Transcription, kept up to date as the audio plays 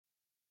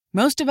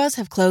Most of us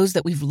have clothes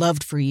that we've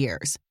loved for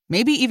years,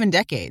 maybe even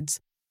decades,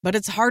 but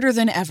it's harder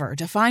than ever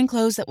to find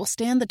clothes that will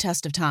stand the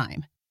test of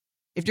time.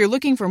 If you're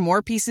looking for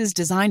more pieces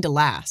designed to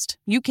last,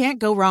 you can't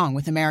go wrong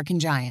with American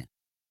Giant.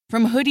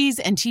 From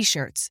hoodies and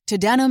t-shirts to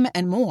denim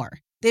and more,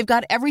 they've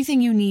got everything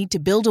you need to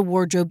build a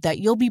wardrobe that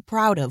you'll be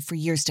proud of for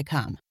years to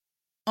come.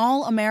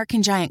 All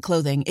American Giant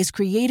clothing is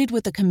created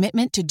with a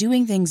commitment to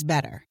doing things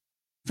better.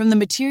 From the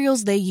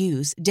materials they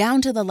use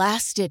down to the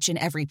last stitch in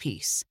every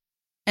piece.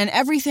 And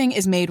everything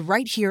is made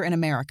right here in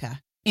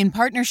America, in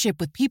partnership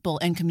with people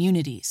and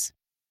communities.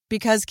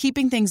 Because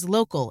keeping things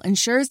local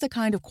ensures the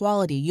kind of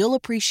quality you'll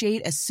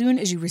appreciate as soon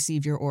as you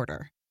receive your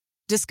order.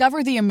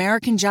 Discover the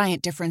American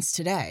Giant difference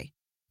today.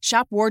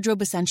 Shop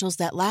wardrobe essentials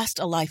that last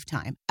a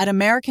lifetime at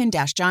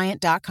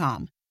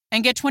American-Giant.com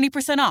and get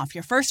 20% off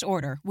your first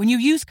order when you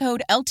use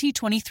code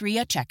LT23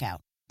 at checkout.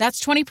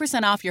 That's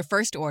 20% off your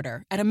first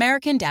order at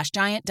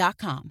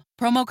American-Giant.com.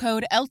 Promo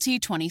code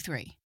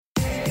LT23.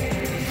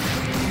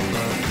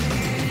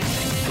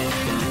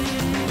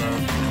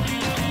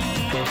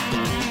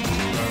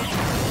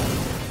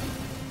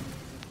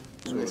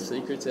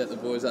 Secrets out the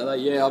boys, are they?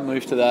 Yeah, I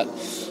moved to that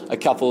a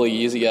couple of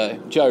years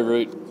ago. Joe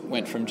Root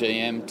went from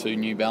GM to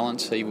New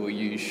Balance. He will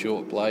use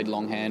short blade,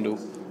 long handle.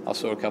 I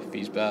saw a couple of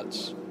his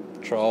bats,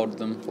 trialled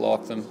them,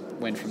 liked them,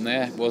 went from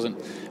there. It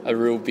wasn't a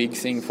real big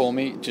thing for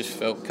me. It just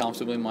felt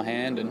comfortable in my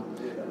hand, and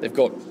they've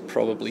got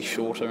probably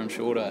shorter and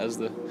shorter as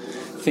the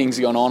things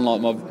gone on.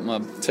 Like my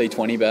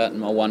T20 bat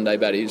and my one-day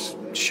bat is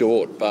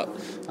short, but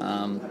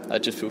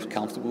that just feels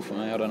comfortable for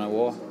me. I don't know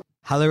why.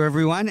 Hello,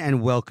 everyone,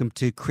 and welcome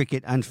to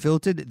Cricket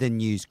Unfiltered, the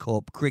News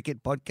Corp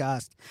cricket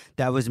podcast.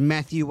 That was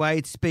Matthew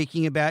Wade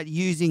speaking about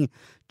using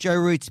Joe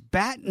Root's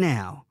bat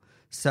now.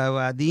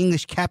 So the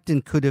English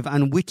captain could have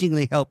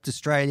unwittingly helped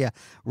Australia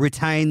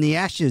retain the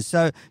Ashes.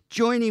 So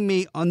joining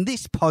me on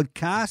this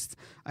podcast,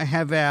 I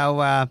have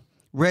our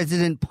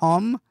resident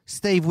POM,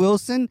 Steve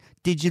Wilson,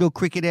 digital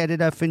cricket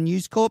editor for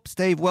News Corp.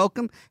 Steve,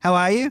 welcome. How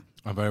are you?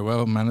 I'm very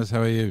well, Manners.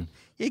 How are you?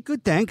 Yeah,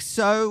 good, thanks.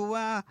 So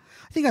I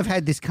think I've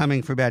had this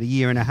coming for about a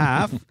year and a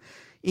half.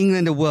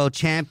 England are world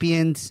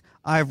champions.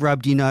 I've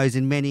rubbed your nose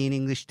in many an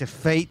English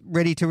defeat.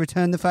 Ready to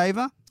return the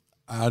favour?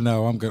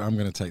 No, I'm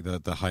going to take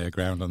the higher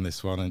ground on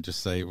this one and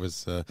just say it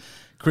was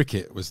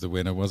cricket was the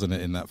winner, wasn't it,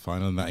 in that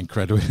final, and that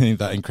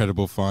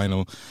incredible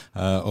final.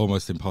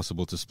 Almost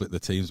impossible to split the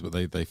teams, but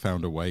they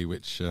found a way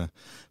which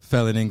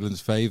fell in England's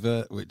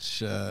favour.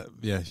 Which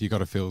you got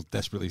to feel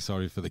desperately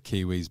sorry for the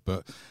Kiwis,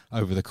 but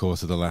over the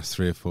course of the last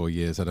 3 or 4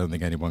 years, I don't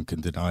think anyone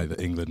can deny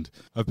that England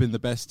have been the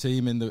best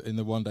team in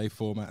the one-day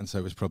format, and so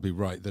it was probably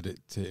right that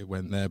it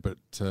went there. But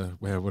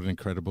what an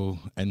incredible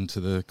end to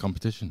the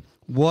competition.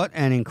 What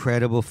an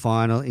incredible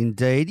final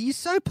indeed. You're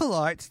so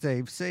polite,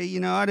 Steve.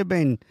 See, I'd have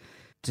been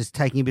just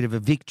taking a bit of a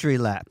victory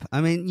lap. I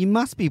mean, you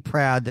must be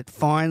proud that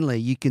finally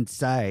you can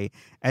say,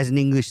 as an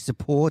English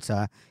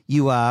supporter,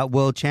 you are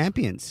world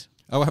champions.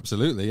 Oh,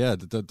 absolutely, yeah.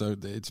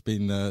 It's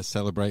been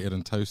celebrated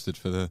and toasted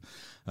for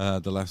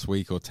the last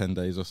week or 10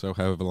 days or so,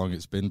 however long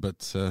it's been. But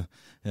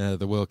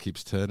the world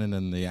keeps turning,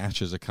 and the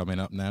Ashes are coming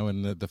up now,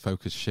 and the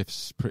focus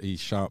shifts pretty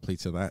sharply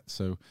to that.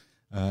 So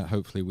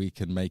hopefully we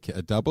can make it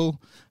a double.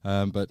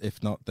 But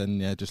if not,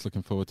 then just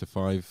looking forward to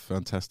 5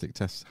 fantastic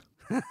tests.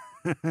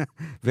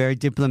 Very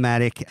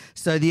diplomatic.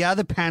 So the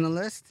other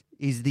panellist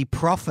is the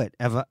prophet,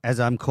 as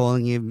I'm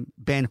calling him,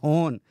 Ben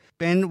Horne.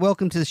 Ben,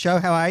 welcome to the show.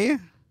 How are you?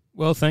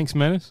 Well, thanks,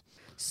 Manus.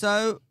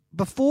 So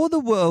before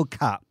the World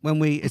Cup, when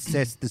we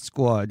assessed the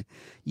squad,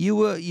 you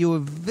were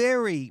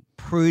very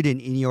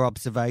prudent in your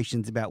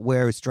observations about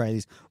where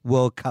Australia's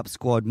World Cup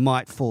squad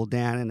might fall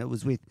down, and it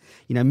was with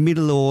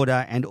middle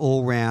order and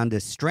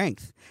all-rounder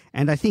strength.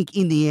 And I think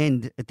in the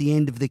end, at the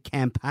end of the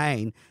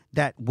campaign,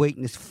 that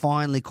weakness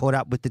finally caught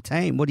up with the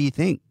team. What do you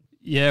think?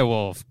 Yeah,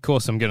 well, of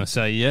course I'm going to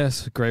say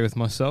yes, agree with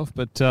myself.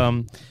 But,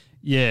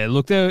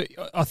 look,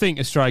 I think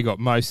Australia got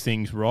most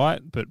things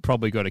right, but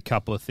probably got a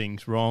couple of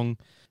things wrong.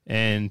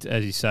 And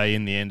as you say,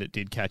 in the end, it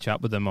did catch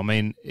up with them. I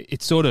mean,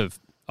 it's sort of,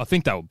 I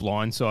think they were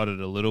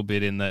blindsided a little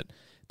bit in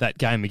that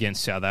game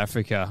against South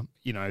Africa.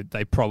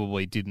 They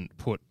probably didn't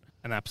put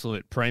an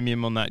absolute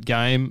premium on that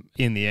game.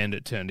 In the end,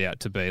 it turned out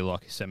to be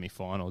like a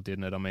semi-final,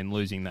 didn't it? I mean,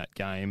 losing that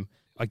game,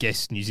 I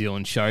guess New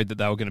Zealand showed that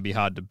they were going to be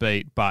hard to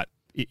beat, but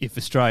if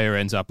Australia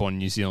ends up on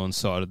New Zealand's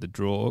side of the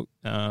draw,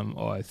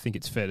 I think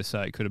it's fair to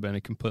say it could have been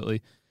a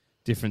completely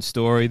different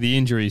story. The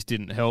injuries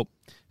didn't help.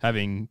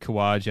 Having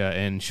Khawaja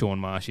and Sean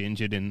Marsh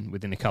injured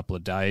within a couple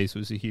of days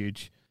was a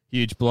huge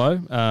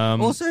blow.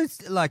 Also,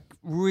 it's like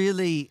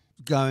really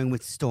going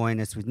with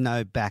Stoinis with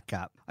no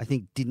backup, I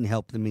think didn't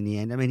help them in the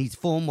end. I mean, his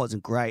form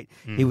wasn't great.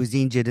 He was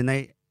injured, and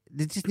they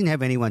just didn't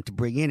have anyone to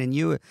bring in. And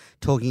you were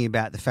talking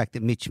about the fact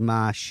that Mitch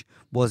Marsh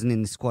wasn't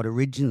in the squad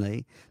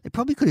originally. They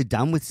probably could have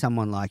done with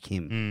someone like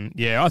him.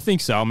 Yeah, I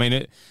think so. I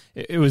mean,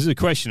 it was a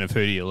question of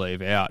who do you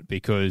leave out,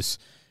 because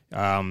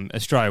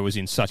Australia was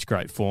in such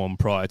great form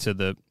prior to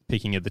the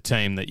picking of the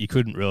team that you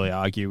couldn't really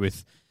argue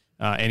with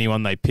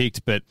anyone they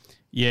picked. But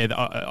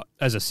yeah,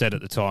 as I said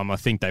at the time, I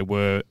think they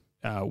were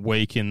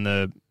weak in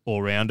the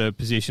all-rounder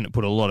position. It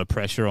put a lot of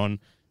pressure on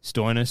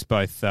Stoinis,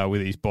 both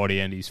with his body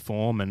and his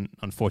form, and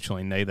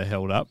unfortunately neither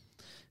held up.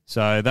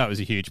 So that was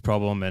a huge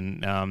problem,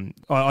 and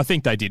I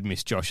think they did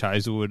miss Josh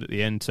Hazelwood at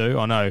the end too.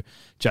 I know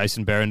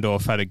Jason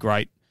Berendorf had a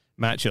great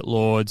match at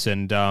Lords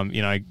and,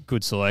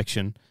 good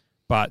selection.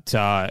 But,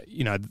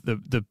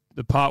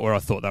 the part where I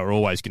thought they were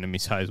always going to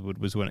miss Hazelwood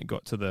was when it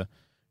got to the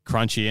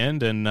crunchy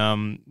end. And,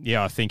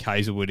 I think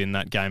Hazelwood in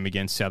that game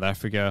against South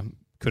Africa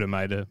could have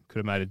made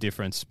a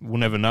difference. We'll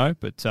never know.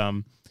 But,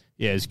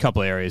 there's a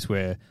couple of areas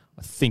where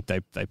I think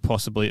they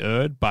possibly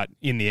erred. But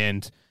in the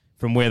end,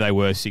 from where they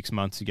were 6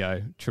 months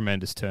ago,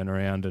 tremendous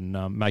turnaround,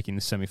 and making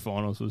the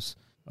semi-finals was,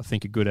 I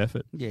think, a good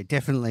effort. Yeah,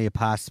 definitely a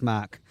pass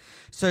mark.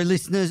 So,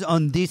 listeners,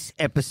 on this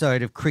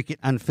episode of Cricket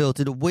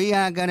Unfiltered, we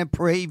are going to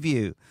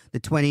preview the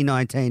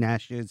 2019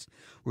 Ashes.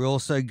 We're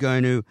also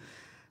going to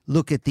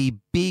look at the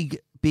Big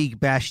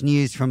Bash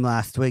news from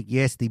last week.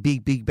 Yes, the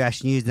Big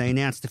Bash news. They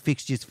announced the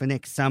fixtures for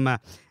next summer,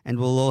 and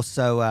we'll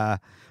also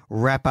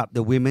wrap up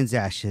the Women's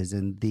Ashes.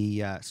 And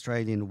the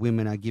Australian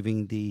women are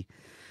giving the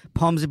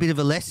Poms a bit of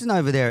a lesson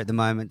over there at the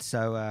moment.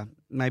 So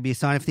maybe a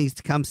sign of things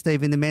to come,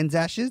 Steve, in the Men's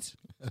Ashes.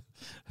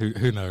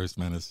 Who knows,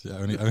 Manners?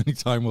 Only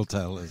time will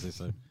tell, as they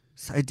say.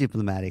 So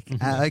diplomatic.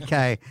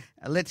 Okay,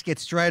 let's get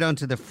straight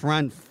onto the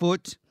front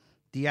foot.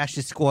 The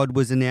Ashes squad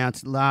was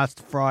announced last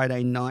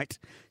Friday night,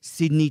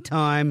 Sydney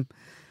time.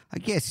 I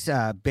guess,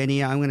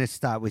 Benny, I'm going to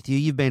start with you.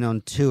 You've been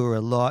on tour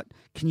a lot.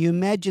 Can you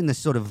imagine the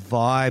sort of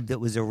vibe that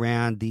was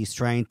around the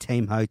Australian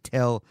team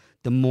hotel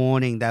the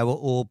morning they were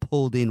all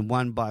pulled in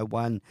one by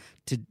one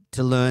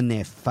to learn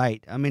their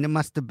fate? I mean, it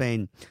must have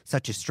been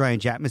such a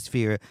strange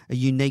atmosphere, a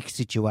unique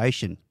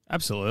situation.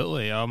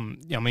 Absolutely.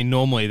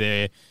 Normally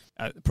they're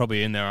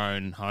probably in their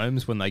own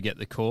homes when they get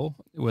the call,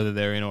 whether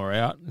they're in or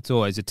out. It's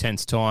always a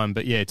tense time.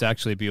 But, to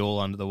actually be all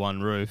under the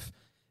one roof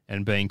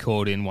and being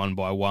called in one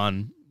by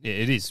one,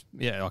 it is.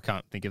 Yeah, I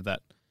can't think of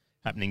that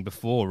happening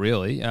before,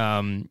 really.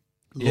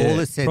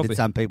 Lawler said that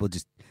some people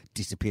just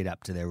disappeared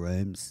up to their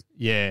rooms.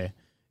 Yeah.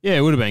 Yeah,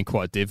 it would have been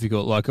quite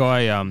difficult.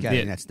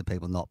 That's the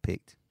people not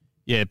picked.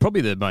 Yeah,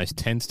 probably the most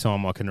tense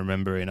time I can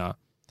remember in a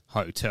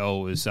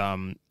hotel was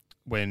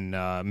when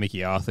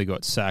Mickey Arthur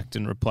got sacked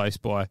and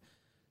replaced by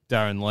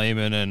Darren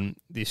Lehman, and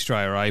the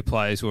Australia A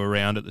players were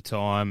around at the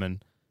time,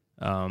 and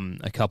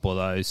a couple of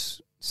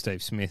those,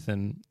 Steve Smith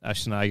and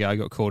Ashton Agar,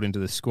 got called into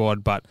the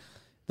squad. But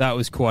that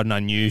was quite an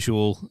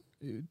unusual,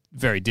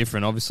 very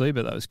different obviously,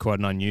 but that was quite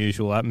an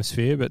unusual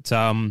atmosphere. But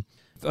I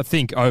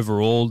think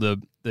overall the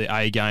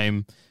A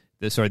game,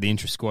 the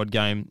intra-squad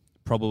game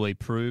probably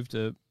proved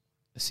a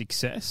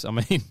success. I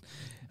mean,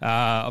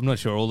 I'm not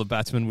sure all the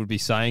batsmen would be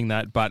saying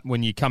that, but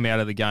when you come out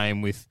of the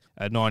game with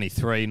a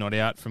 93 not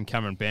out from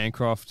Cameron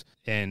Bancroft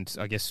and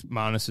I guess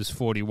Marnus is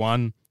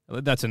 41,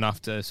 that's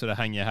enough to sort of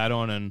hang your hat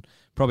on, and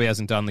probably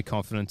hasn't done the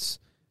confidence.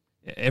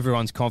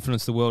 Everyone's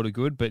confidence the world of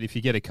good, but if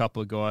you get a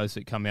couple of guys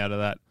that come out of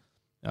that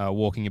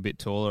walking a bit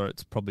taller,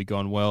 it's probably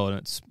gone well, and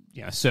it's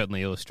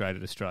certainly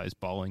illustrated Australia's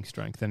bowling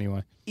strength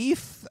anyway.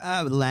 If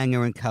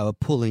Langer and co are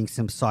pulling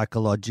some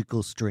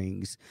psychological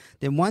strings,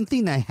 then one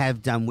thing they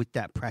have done with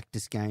that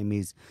practice game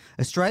is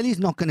Australia's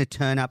not going to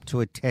turn up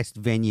to a test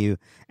venue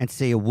and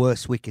see a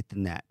worse wicket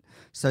than that.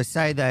 So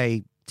say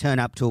they turn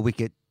up to a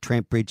wicket,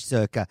 Trent Bridge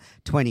circa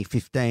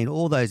 2015,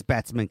 all those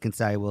batsmen can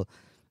say, well,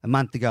 a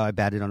month ago I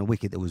batted on a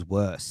wicket that was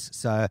worse.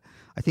 So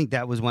I think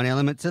that was one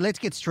element. So let's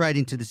get straight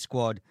into the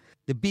squad.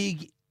 The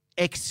big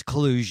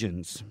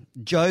exclusions: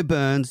 Joe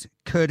Burns,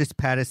 Curtis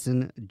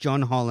Patterson,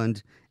 John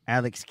Holland,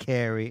 Alex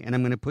Carey, and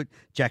I'm going to put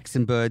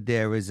Jackson Bird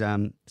there as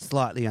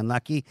slightly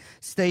unlucky.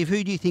 Steve,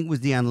 who do you think was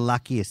the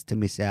unluckiest to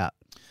miss out?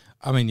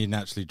 I mean, you're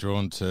naturally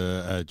drawn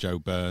to Joe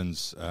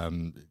Burns.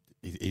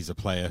 He's a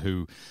player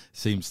who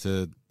seems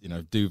to,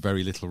 do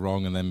very little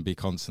wrong and then be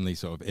constantly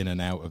sort of in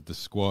and out of the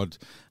squad.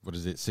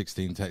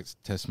 16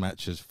 test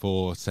matches,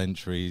 4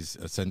 centuries,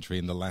 a century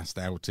in the last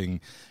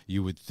outing.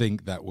 You would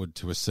think that would,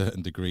 to a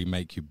certain degree,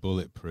 make you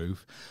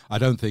bulletproof. I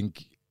don't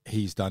think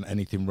he's done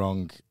anything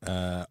wrong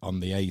on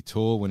the A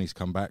tour when he's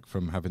come back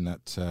from having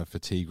that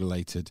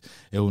fatigue-related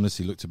illness.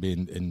 He looked to be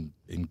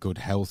in good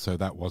health, so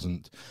that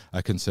wasn't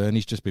a concern.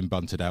 He's just been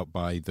bunted out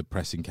by the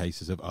pressing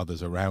cases of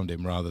others around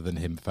him rather than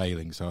him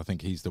failing. So I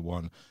think he's the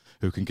one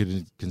who can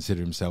consider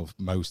himself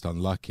most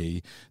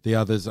unlucky. The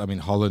others, I mean,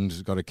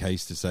 Holland's got a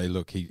case to say,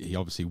 look, he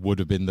obviously would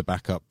have been the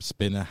backup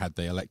spinner had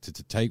they elected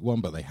to take one,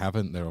 but they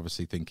haven't. They're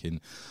obviously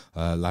thinking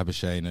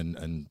Labuschagne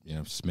and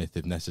Smith,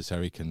 if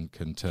necessary, can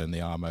turn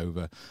the arm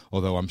over.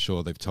 Although I'm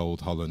sure they've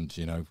told Holland,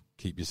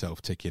 keep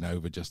yourself ticking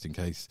over just in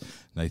case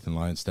Nathan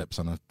Lyon steps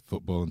on a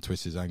football and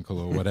twists his ankle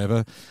or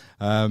whatever.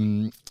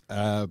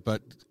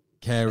 But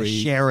Carey,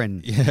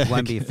 Sharon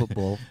won't be a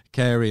football.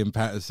 Carey and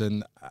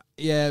Patterson,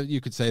 you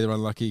could say they're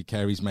unlucky.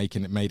 Carey's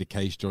made a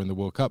case during the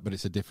World Cup, but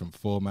it's a different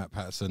format.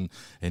 Patterson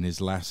in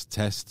his last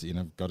test,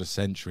 got a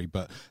century,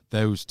 but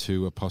those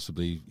two are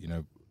possibly,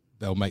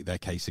 they'll make their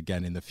case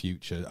again in the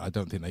future. I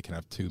don't think they can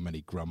have too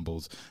many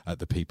grumbles at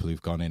the people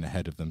who've gone in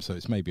ahead of them. So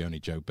it's maybe only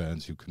Joe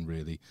Burns who can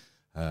really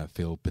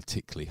feel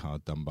particularly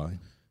hard done by.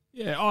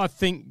 Yeah, I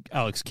think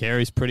Alex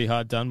Carey's pretty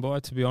hard done by,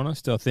 to be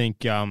honest. I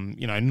think,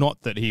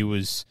 not that he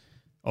was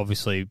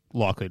obviously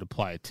likely to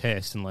play a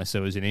test unless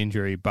there was an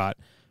injury. But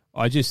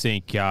I just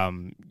think,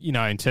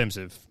 in terms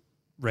of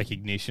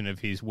recognition of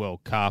his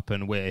World Cup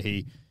and where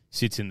he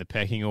sits in the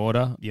pecking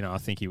order, I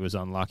think he was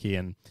unlucky.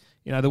 And,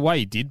 the way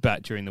he did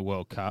bat during the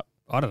World Cup,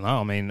 I don't know.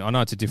 I mean, I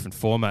know it's a different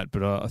format,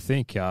 but I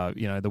think,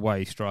 the way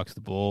he strikes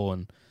the ball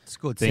and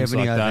scored things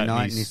 70 like that,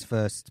 overnight in his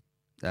first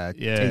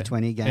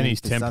T20 game. And his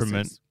for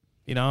temperament, Sussex.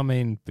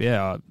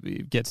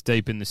 it gets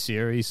deep in the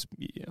series.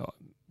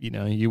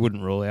 You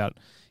wouldn't rule out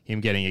him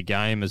getting a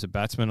game as a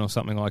batsman or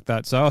something like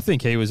that. So I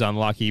think he was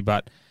unlucky,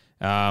 but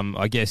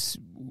I guess,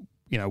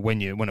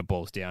 when it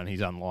boils down,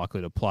 he's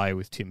unlikely to play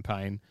with Tim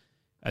Payne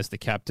as the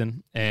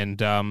captain.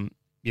 And,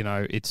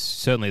 it's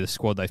certainly the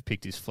squad they've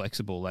picked is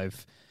flexible.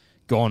 They've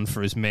gone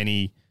for as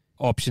many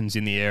options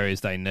in the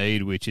areas they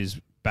need, which is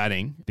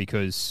batting,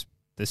 because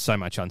there's so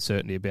much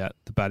uncertainty about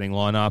the batting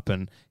lineup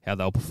and how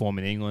they'll perform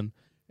in England,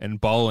 and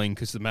bowling,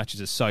 because the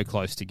matches are so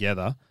close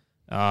together.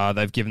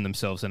 They've given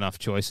themselves enough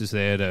choices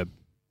there to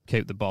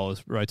keep the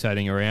bowlers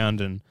rotating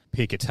around and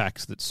pick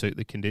attacks that suit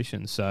the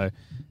conditions. So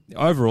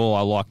overall,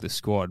 I like the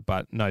squad,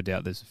 but no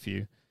doubt there's a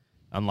few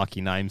unlucky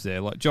names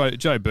there. Like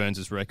Joe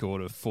Burns'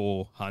 record of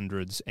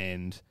 400s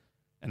and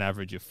an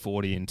average of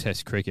 40 in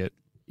Test cricket.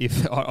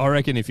 I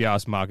reckon if you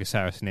ask Marcus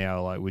Harris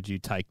now, like, would you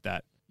take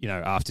that,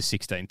 after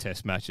 16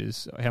 Test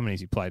matches? How many has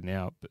he played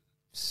now? But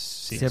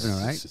 7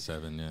 or 8?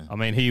 7, yeah. I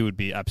mean, he would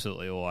be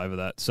absolutely all over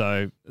that.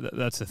 So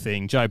that's the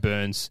thing. Joe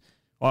Burns,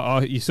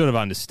 you sort of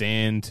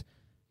understand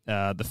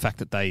the fact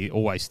that they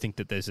always think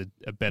that there's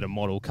a better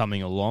model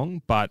coming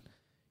along, but,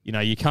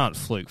 you can't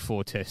fluke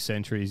 4 Test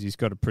centuries. He's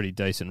got a pretty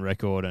decent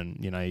record,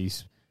 and,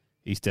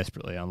 he's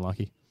desperately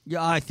unlucky.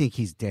 Yeah, I think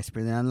he's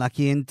desperately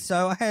unlucky. And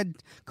so I had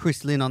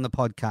Chris Lynn on the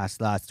podcast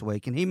last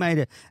week, and he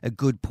made a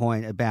good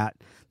point about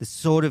the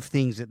sort of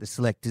things that the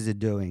selectors are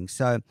doing.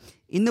 So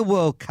in the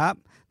World Cup,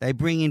 they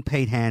bring in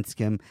Pete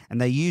Hanscom,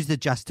 and they use the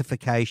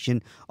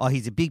justification,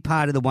 he's a big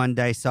part of the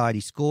one-day side.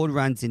 He scored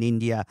runs in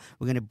India.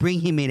 We're going to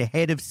bring him in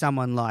ahead of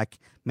someone like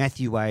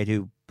Matthew Wade,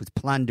 who was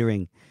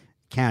plundering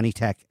county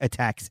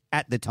attacks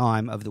at the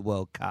time of the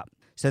World Cup.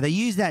 So they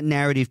use that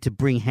narrative to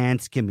bring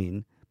Hanscom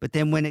in. But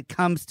then when it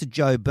comes to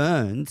Joe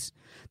Burns,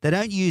 they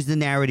don't use the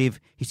narrative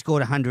he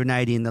scored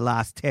 180 in the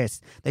last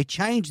test. They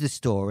change the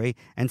story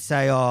and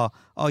say,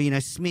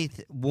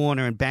 Smith,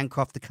 Warner and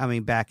Bancroft are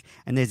coming back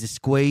and there's a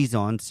squeeze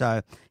on,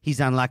 so he's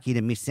unlucky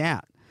to miss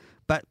out.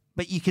 But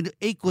you can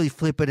equally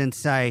flip it and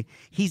say,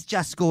 he's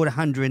just scored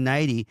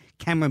 180.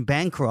 Cameron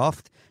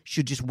Bancroft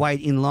should just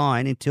wait in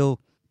line until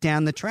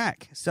down the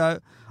track. So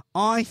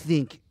I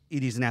think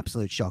it is an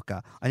absolute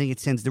shocker. I think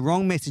it sends the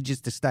wrong messages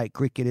to state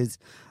cricketers.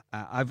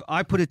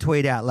 I put a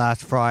tweet out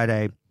last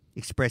Friday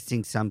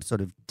expressing some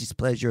sort of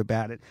displeasure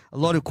about it. A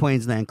lot of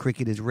Queensland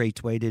cricketers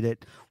retweeted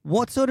it.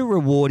 What sort of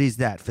reward is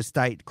that for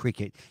state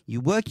cricket? You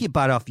work your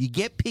butt off, you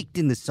get picked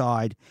in the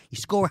side, you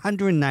score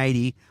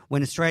 180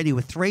 when Australia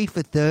were 3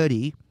 for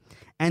 30,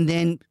 and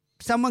then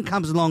someone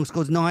comes along,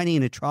 scores 90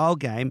 in a trial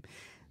game.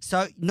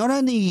 So not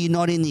only are you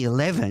not in the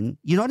 11,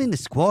 you're not in the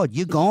squad,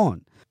 you're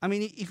gone. I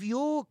mean, if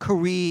your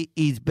career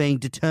is being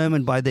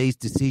determined by these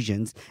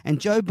decisions, and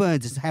Joe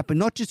Burns has happened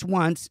not just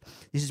once,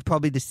 this is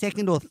probably the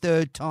second or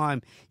third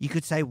time, you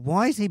could say,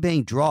 why is he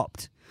being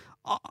dropped?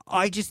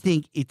 I just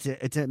think it's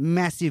a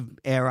massive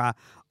error.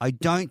 I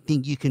don't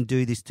think you can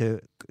do this to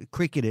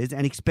cricketers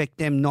and expect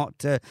them not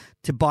to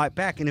bite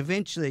back. And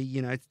eventually,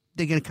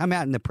 they're going to come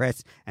out in the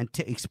press and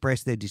to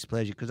express their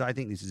displeasure, because I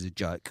think this is a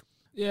joke.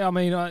 Yeah, I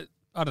mean, I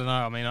don't know.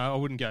 I mean, I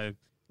wouldn't go...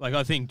 Like,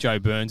 I think Joe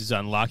Burns is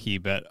unlucky,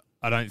 but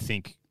I don't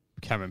think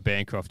Cameron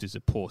Bancroft is a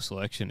poor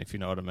selection, if you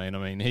know what I mean.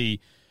 I mean,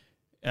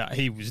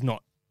 he was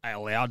not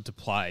allowed to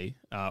play,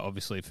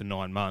 obviously, for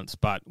 9 months,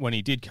 but when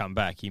he did come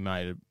back, he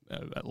made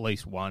at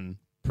least one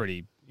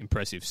pretty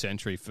impressive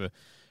century for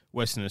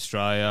Western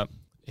Australia.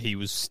 He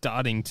was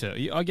starting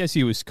to... I guess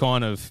he was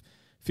kind of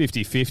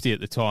 50-50 at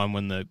the time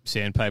when the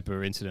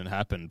sandpaper incident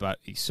happened, but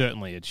he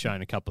certainly had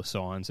shown a couple of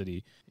signs that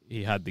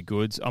he had the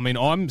goods. I mean,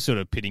 I'm sort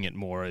of pitting it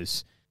more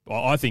as...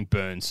 I think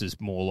Burns has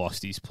more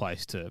lost his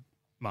place to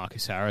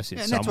Marcus Harris in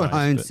some ways. And that's what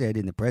Holmes said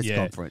in the press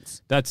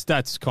conference.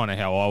 That's kind of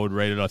how I would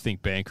read it. I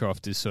think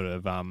Bancroft has sort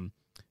of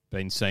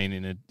been seen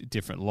in a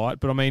different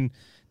light. But, I mean,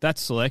 that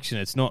selection,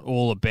 it's not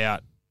all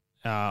about...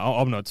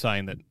 I'm not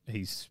saying that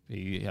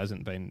he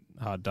hasn't been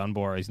hard done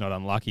by or he's not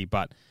unlucky,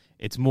 but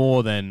it's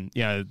more than...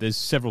 there's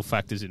several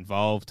factors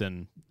involved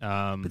and...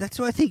 but that's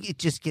why I think it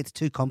just gets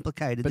too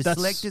complicated. The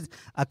selectors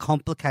are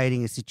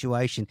complicating a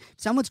situation.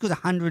 Someone scores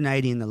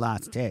 180 in the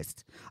last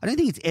test. I don't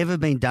think it's ever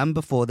been done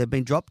before. They've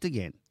been dropped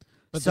again.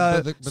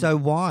 So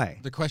why?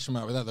 The question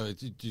mark with that, though,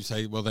 do you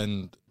say, well,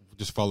 then,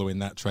 just following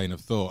that train of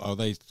thought,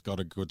 they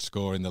got a good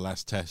score in the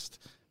last test,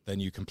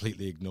 then you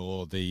completely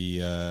ignore the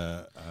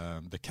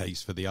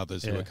case for the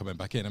others who are coming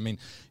back in. I mean,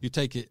 you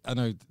take it... I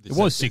know... It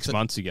was 6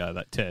 months ago,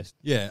 that test.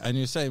 Yeah, and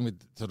you're saying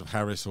with sort of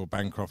Harris or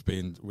Bancroft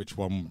being which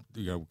one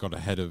got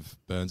ahead of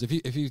Burns.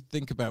 If you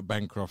think about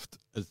Bancroft,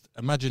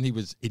 imagine he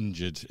was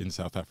injured in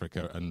South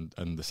Africa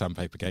and the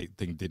sandpaper gate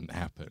thing didn't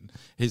happen.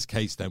 His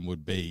case then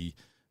would be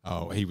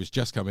Oh, he was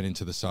just coming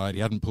into the side. He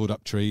hadn't pulled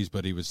up trees,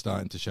 but he was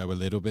starting to show a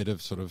little bit of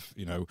sort of,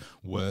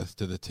 worth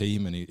to the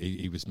team, and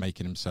he was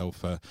making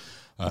himself a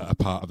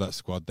part of that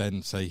squad.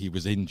 Then, say he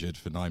was injured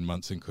for 9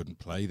 months and couldn't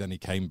play. Then he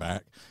came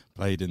back,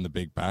 played in the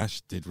Big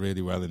Bash, did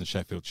really well in the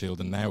Sheffield Shield,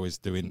 and now is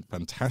doing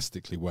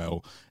fantastically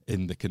well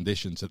in the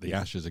conditions that the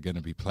Ashes are going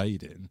to be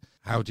played in.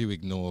 How do you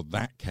ignore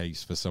that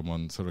case for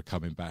someone sort of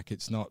coming back?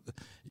 It's not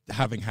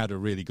having had a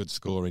really good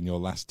score in your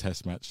last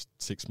Test match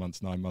 6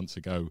 months, 9 months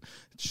ago.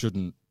 It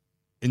shouldn't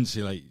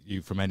insulate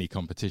you from any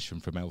competition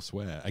from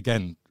elsewhere.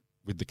 Again,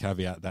 with the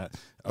caveat that,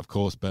 of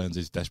course, Burns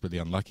is desperately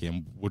unlucky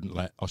and wouldn't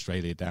let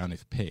Australia down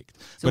if picked.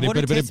 So what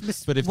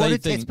do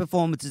Test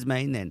performances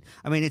mean then?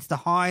 I mean, it's the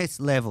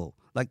highest level.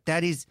 Like,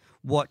 that is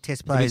what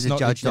Test players are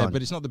judged on.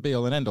 But it's not the be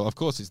all and end all. Of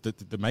course, it's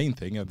the main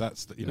thing. And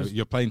that's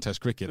you're playing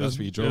Test cricket. That's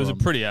what you draw. It was on. a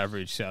pretty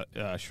average Sri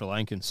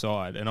Lankan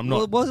side, and I'm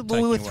not.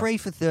 We were 3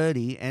 for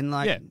 30, and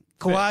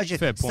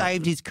Khawaja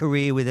saved his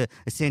career with a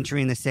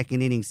century in the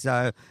second innings.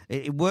 So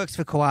it works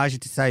for Khawaja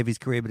to save his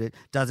career, but it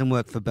doesn't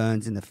work for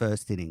Burns in the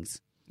first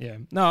innings. Yeah,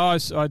 no,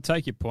 I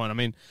take your point. I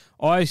mean,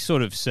 I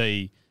sort of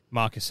see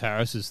Marcus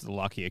Harris as the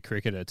luckier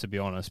cricketer, to be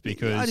honest,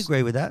 because I'd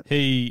agree with that.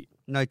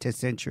 No Test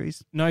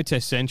centuries,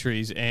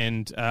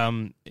 and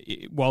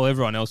while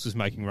everyone else was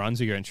making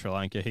runs against Sri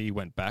Lanka, he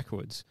went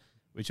backwards,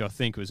 which I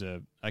think was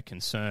a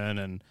concern.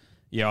 And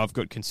yeah, I've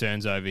got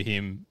concerns over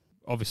him,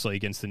 obviously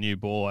against the new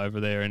ball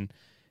over there in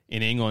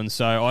England.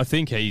 So I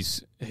think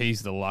he's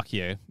the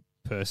luckier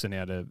person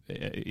out of,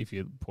 if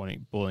you're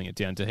boiling it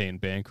down to he and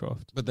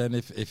Bancroft. But then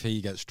if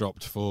he gets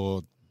dropped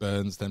for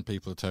Burns, then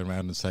people turn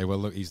around and say, well,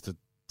 look, he's the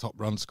top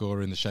run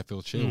scorer in the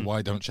Sheffield Shield.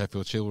 Why don't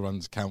Sheffield Shield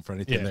runs count for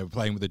anything? Yeah. They were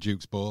playing with the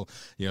Duke's ball.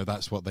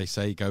 That's what they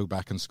say. Go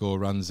back and score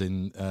runs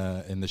in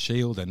the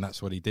Shield, and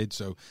that's what he did.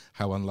 So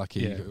how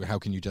unlucky? Yeah. How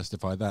can you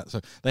justify that?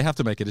 So they have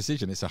to make a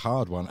decision. It's a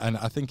hard one, and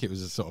I think it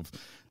was a sort of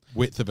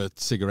width of a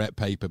cigarette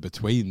paper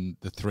between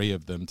the three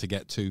of them to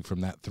get 2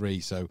 from that 3.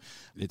 So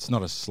it's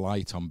not a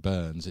slight on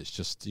Burns. It's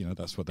just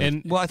that's what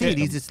they. Well, I think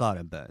it is a slight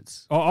on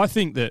Burns. I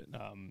think that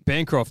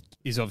Bancroft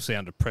is obviously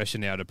under pressure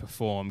now to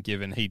perform,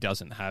 given he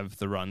doesn't have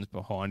the runs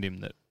behind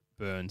him that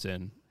Burns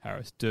and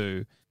Harris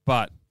do.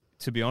 But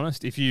to be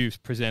honest, if you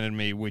presented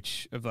me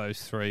which of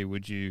those 3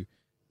 would you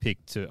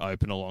pick to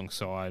open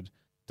alongside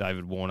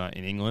David Warner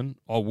in England,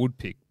 I would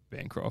pick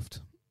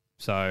Bancroft.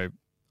 So,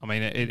 I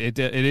mean, it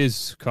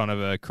is kind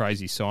of a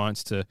crazy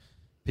science to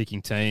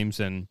picking teams.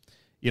 And,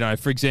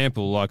 for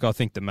example, I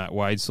think the Matt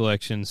Wade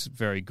selection's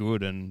very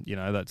good, and,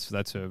 that's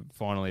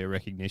finally a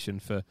recognition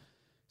for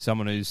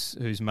someone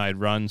who's made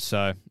runs.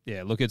 So,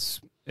 yeah, look, it's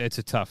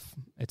a tough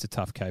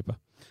caper.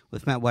 Well,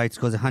 if Matt Wade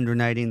scores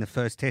 180 in the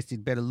first Test,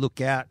 he'd better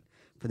look out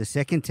for the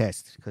second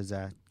Test, because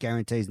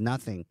guarantees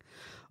nothing.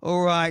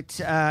 All right,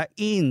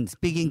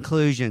 big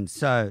inclusion.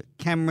 So,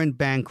 Cameron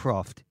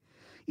Bancroft.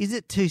 Is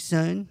it too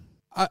soon?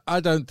 I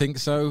don't think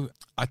so.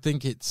 I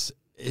think it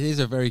is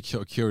a very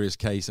curious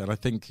case, and I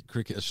think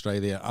Cricket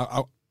Australia,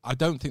 I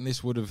don't think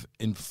this would have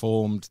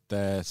informed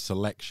their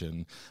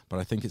selection, but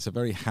I think it's a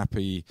very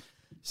happy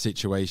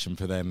situation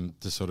for them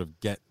to sort of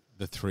get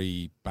the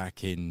 3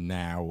 back in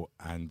now,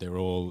 and they're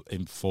all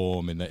in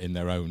form in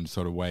their own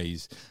sort of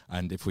ways.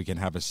 And if we can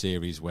have a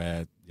series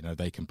where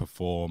they can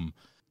perform,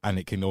 and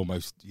it can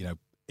almost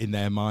in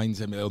their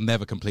minds, I mean, it'll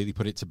never completely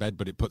put it to bed,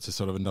 but it puts a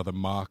sort of another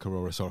marker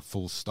or a sort of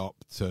full stop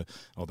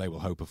or they will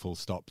hope a full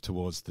stop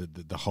towards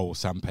the whole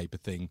sandpaper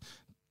thing.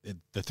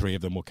 The 3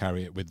 of them will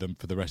carry it with them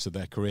for the rest of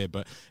their career,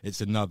 but it's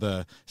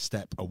another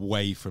step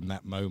away from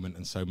that moment,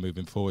 and so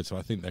moving forward. So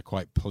I think they're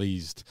quite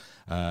pleased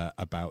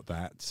about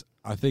that.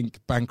 I think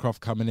Bancroft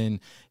coming in,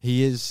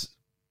 he is,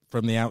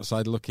 from the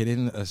outside looking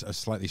in, a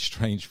slightly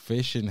strange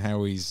fish in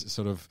how he's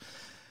sort of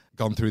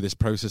gone through this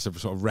process of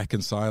sort of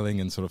reconciling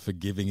and sort of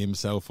forgiving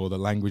himself for the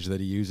language that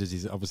he uses.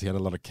 He's obviously had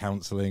a lot of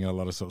counselling, a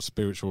lot of sort of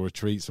spiritual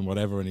retreats and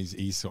whatever, and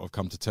he's sort of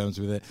come to terms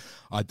with it.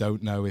 I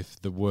don't know if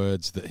the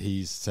words that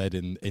he's said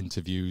in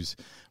interviews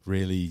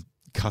really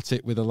cut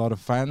it with a lot of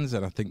fans,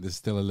 and I think there's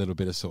still a little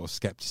bit of sort of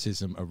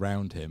scepticism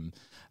around him.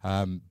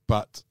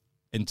 But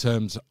in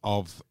terms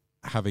of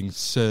having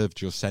served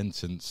your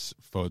sentence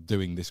for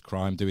doing this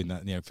crime, doing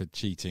that, for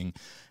cheating,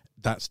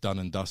 that's done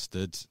and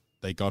dusted.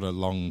 They got a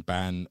long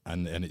ban,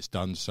 and it's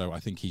done. So I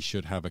think he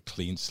should have a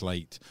clean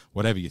slate,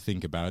 whatever you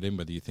think about him,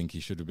 whether you think he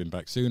should have been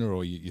back sooner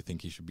or you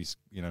think he should be,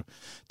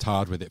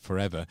 tarred with it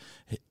forever.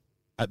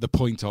 At the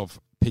point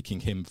of picking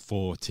him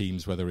for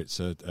teams, whether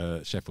it's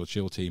a Sheffield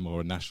Shield team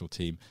or a national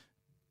team,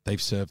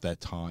 they've served their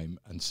time.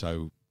 And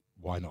so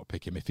why not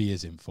pick him? If he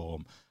is in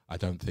form, I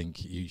don't think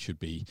he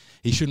shouldn't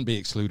be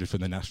excluded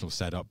from the national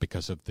setup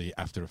because of the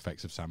after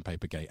effects of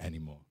Sandpaper Gate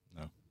anymore.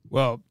 No.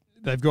 Well,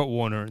 they've got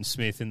Warner and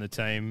Smith in the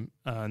team,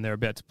 and they're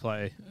about to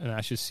play an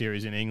Ashes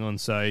series in England.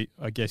 So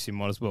I guess you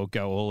might as well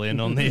go all in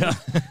on the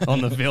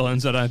on the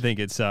villains. I don't think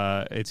it's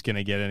going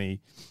to get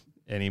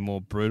any more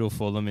brutal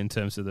for them in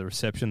terms of the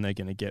reception they're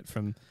going to get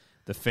from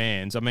the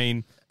fans. I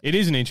mean, it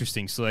is an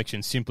interesting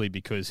selection simply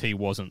because he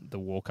wasn't the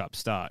walk-up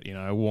start.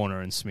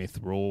 Warner and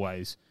Smith were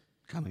always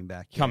coming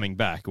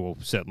back, or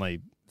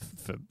certainly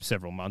for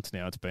several months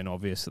now. It's been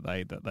obvious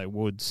that they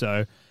would.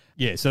 So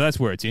yeah, so that's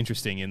where it's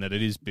interesting in that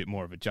it is a bit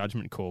more of a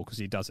judgment call because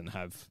he doesn't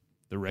have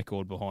the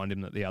record behind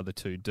him that the other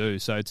two do.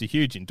 So it's a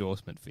huge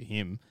endorsement for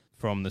him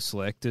from the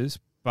selectors.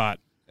 But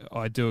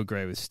I do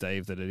agree with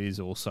Steve that it is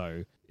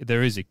also,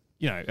 there is a,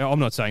 I'm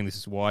not saying this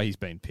is why he's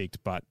been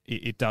picked, but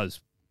it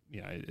does,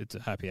 it's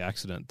a happy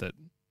accident that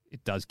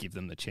it does give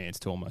them the chance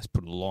to almost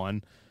put a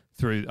line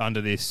through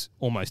under this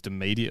almost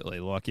immediately.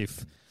 Like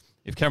if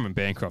Cameron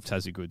Bancroft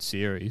has a good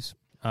series,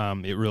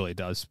 it really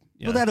does.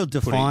 That'll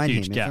define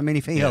him. Gap.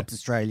 If he helps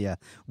Australia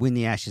win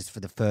the Ashes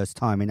for the first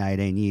time in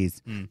 18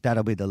 years,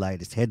 that'll be the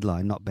latest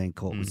headline, not being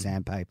caught with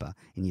sandpaper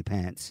in your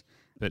pants.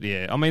 But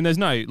yeah, I mean,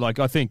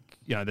 I think,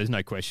 there's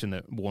no question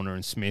that Warner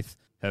and Smith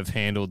have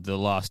handled the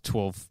last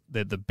 12,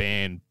 the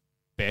ban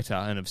better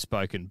and have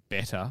spoken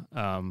better,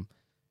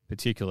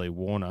 particularly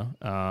Warner.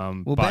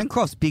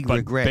 Bancroft's big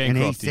regret, and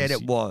he said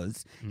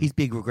his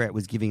big regret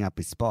was giving up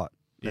his spot.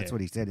 That's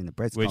what he said in the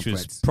press conference. Which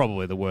was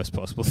probably the worst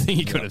possible thing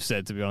he could have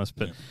said, to be honest.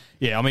 But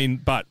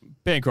but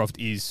Bancroft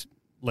is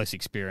less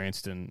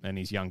experienced and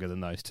he's younger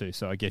than those two,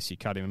 so I guess you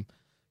cut him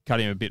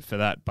a bit for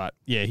that. But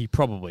yeah, he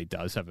probably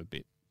does have a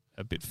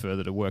bit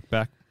further to work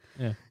back.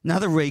 Yeah.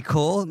 Another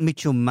recall,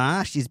 Mitchell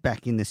Marsh is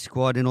back in the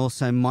squad and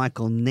also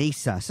Michael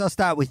Neser. So I'll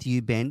start with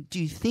you, Ben.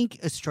 Do you think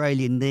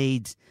Australia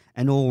needs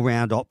an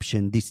all-round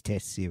option this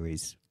Test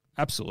series?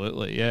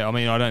 Absolutely, yeah. I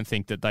mean, I don't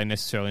think that they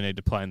necessarily need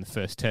to play in the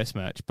first Test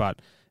match, but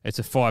it's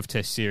a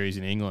 5-test series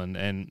in England,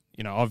 and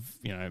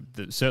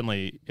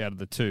certainly out of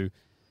the two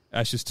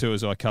Ashes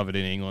tours I covered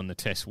in England, the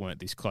Tests weren't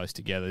this close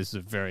together. This is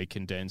a very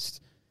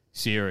condensed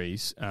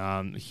series,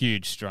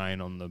 huge strain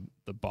on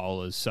the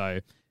bowlers. So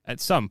at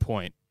some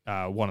point,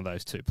 one of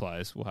those two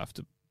players will have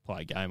to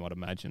play a game, I'd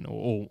imagine,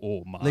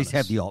 or Marnus. At least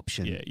have the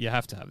option. Yeah, you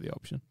have to have the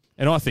option.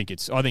 And I think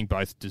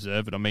both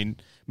deserve it. I mean,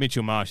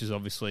 Mitchell Marsh is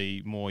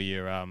obviously more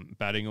your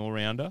batting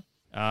all-rounder.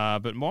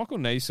 But Michael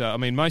Neser, I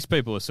mean, most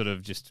people are sort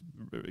of just,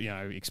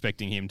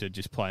 expecting him to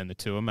just play in the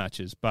tour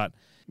matches. But,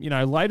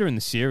 later in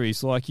the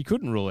series, you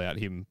couldn't rule out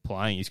him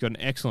playing. He's got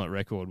an excellent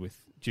record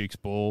with Duke's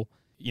ball.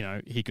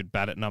 He could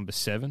bat at number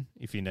 7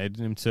 if you needed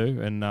him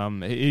to.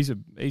 And he's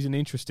an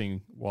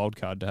interesting wild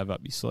card to have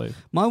up your sleeve.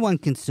 My one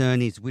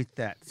concern is with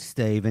that,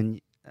 Steve,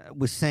 and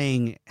we're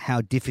seeing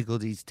how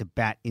difficult it is to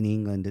bat in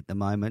England at the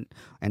moment,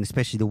 and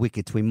especially the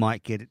wickets we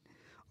might get.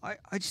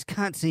 I just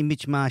can't see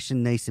Mitch Marsh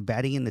and Neser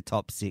batting in the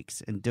top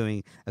 6 and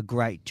doing a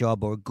great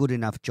job or a good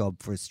enough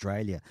job for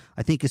Australia.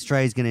 I think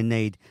Australia's going to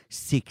need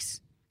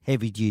 6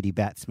 heavy-duty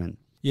batsmen.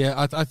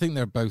 Yeah, I think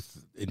they're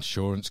both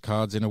insurance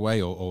cards in a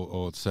way,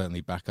 or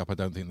certainly backup. I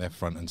don't think they're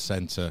front and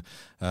centre.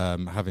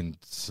 Having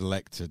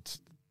selected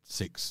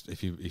 6,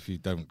 if you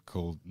don't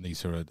call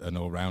Neser an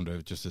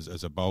all-rounder, just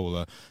as a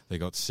bowler, they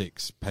got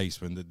 6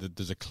 pacemen.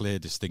 There's a clear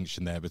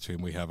distinction there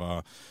between we have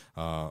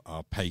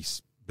our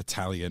pace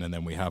battalion and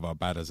then we have our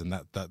batters, and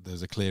that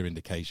there's a clear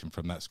indication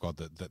from that squad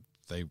that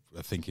they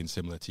are thinking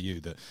similar to you,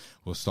 that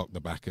we'll stock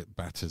the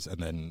batters and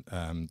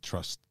then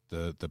trust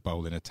the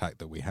bowling attack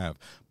that we have.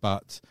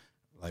 But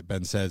like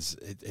Ben says,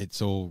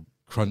 it's all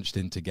crunched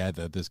in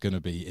together. There's going to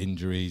be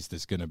injuries,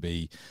 there's going to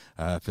be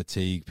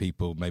fatigue,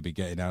 people maybe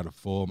getting out of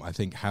form. I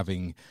think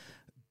having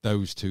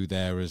those two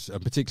there,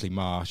 and particularly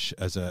Marsh,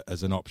 as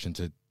an option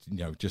to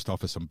just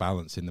offer some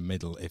balance in the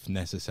middle if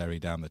necessary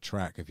down the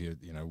track. If you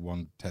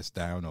one test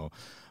down or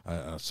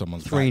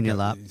someone's 3-0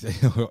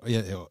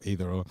 up,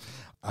 either or.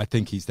 I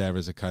think he's there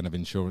as a kind of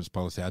insurance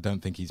policy. I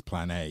don't think he's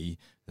plan A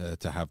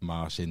to have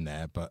Marsh in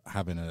there, but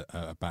having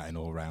a batting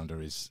all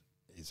rounder is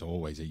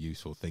always a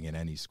useful thing in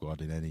any squad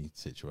in any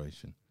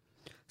situation.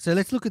 So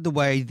let's look at the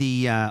way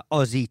the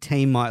Aussie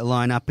team might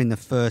line up in the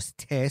first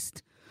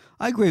Test.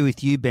 I agree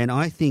with you, Ben.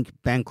 I think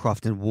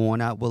Bancroft and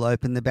Warner will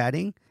open the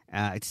batting.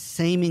 It's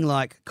seeming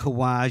like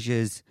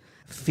Khawaja's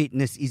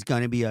fitness is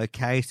going to be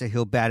okay, so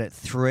he'll bat at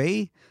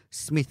 3,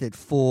 Smith at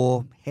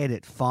 4, Head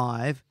at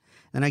 5.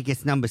 And I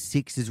guess number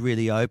 6 is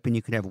really open.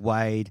 You could have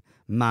Wade,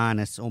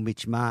 Marnus or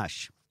Mitch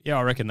Marsh. Yeah,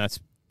 I reckon that's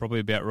probably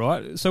about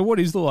right. So what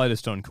is the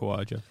latest on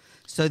Khawaja?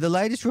 So the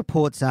latest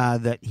reports are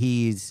that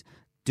he is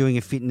doing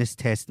a fitness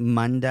test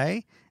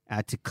Monday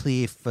to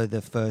clear for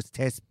the first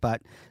Test,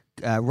 but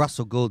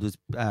Russell Gould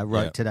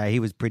wrote today he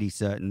was pretty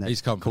certain that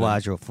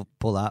Khawaja will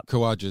pull up.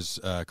 Khawaja's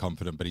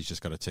confident, but he's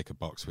just got to tick a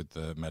box with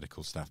the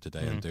medical staff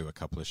today and do a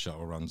couple of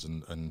shuttle runs.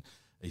 And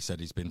he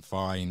said he's been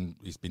fine.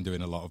 He's been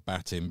doing a lot of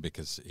batting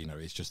because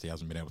it's just he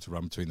hasn't been able to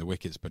run between the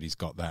wickets, but he's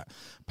got that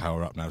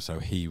power up now. So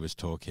he was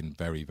talking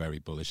very, very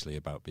bullishly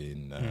about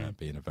being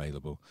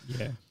available.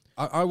 Yeah.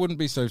 I wouldn't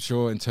be so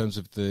sure in terms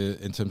of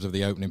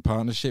the opening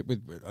partnership.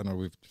 I know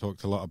we've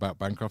talked a lot about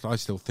Bancroft. I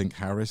still think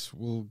Harris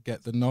will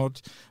get the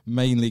nod,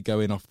 mainly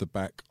going off the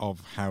back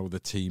of how the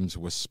teams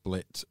were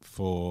split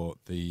for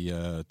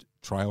the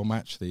trial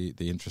match, the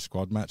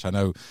intra-squad match. I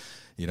know,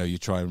 you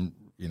try and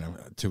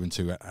 2 and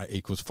 2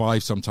 equals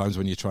 5 sometimes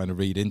when you're trying to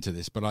read into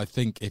this. But I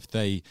think if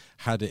they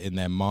had it in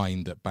their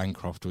mind that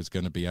Bancroft was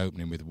going to be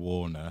opening with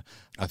Warner,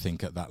 I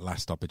think at that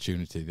last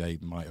opportunity they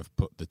might have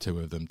put the two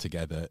of them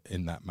together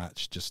in that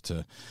match just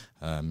to,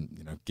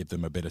 give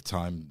them a bit of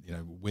time,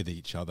 with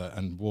each other.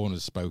 And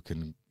Warner's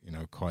spoken,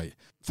 quite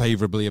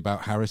favourably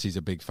about Harris. He's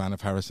a big fan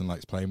of Harris and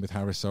likes playing with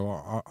Harris.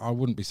 So I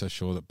wouldn't be so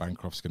sure that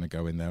Bancroft's going to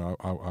go in there.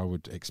 I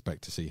would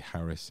expect to see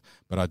Harris,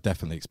 but I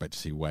definitely expect to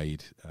see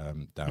Wade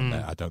down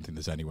there. I don't think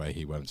there's any way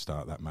he won't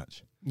start that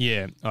match.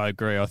 Yeah, I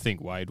agree. I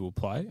think Wade will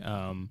play.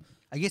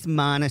 I guess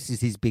Marnus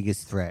is his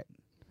biggest threat.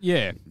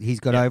 Yeah.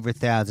 He's got over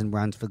 1,000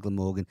 runs for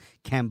Glamorgan,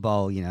 can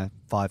bowl,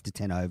 5 to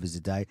 10 overs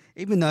a day,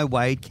 even though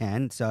Wade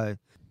can. So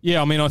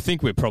yeah, I mean, I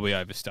think we're probably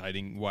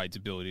overstating Wade's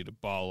ability to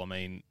bowl. I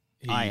mean,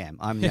 I am.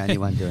 I'm the only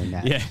one doing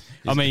that. Yeah,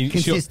 I mean,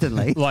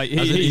 consistently. Sure,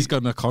 he's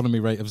got an economy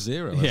rate of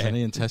 0, hasn't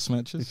he, in Test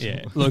matches?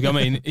 Yeah. Look, I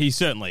mean, he's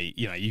certainly,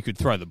 you could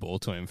throw the ball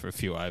to him for a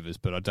few overs,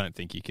 but I don't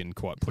think you can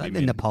quite put him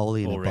in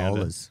Napoleon of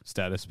bowlers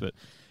status. But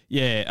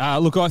yeah,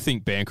 look, I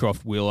think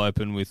Bancroft will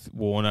open with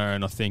Warner,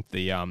 and I think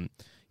the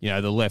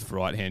the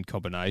left-right hand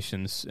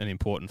combination's an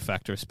important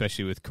factor,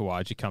 especially with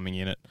Khawaja coming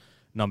in at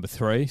number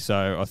 3.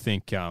 So I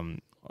think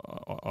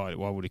I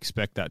would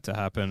expect that to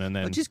happen. And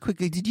then just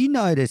quickly, did you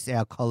notice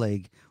our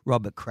colleague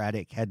Robert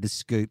Craddock had the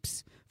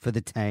scoops for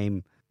the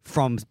team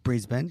from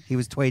Brisbane? He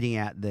was tweeting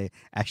out the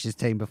Ashes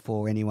team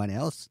before anyone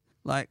else.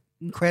 Like,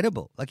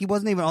 incredible. Like, he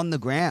wasn't even on the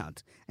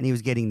ground and he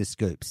was getting the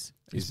scoops.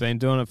 He's been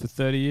doing it for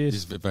 30 years.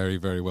 He's very,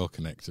 very well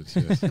connected.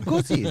 Yes. Of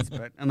course he is,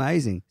 but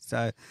amazing.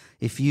 So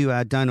if you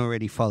don't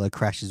already follow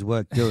Crash's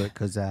work, do it,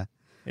 because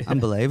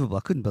unbelievable.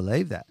 I couldn't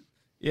believe that.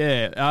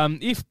 Yeah,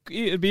 if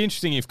it'd be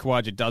interesting if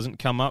Khawaja doesn't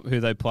come up, who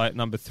they play at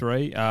number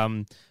 3.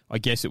 I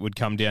guess it would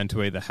come down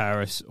to either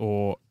Harris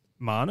or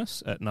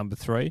Marnus at number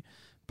 3.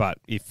 But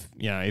if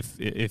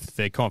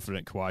they're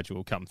confident Khawaja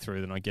will come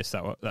through, then I guess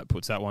that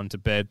puts that one to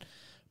bed.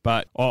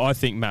 But I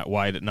think Matt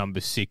Wade at number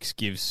 6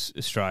 gives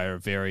Australia a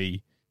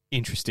very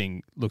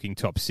interesting looking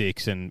top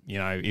 6, and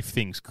if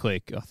things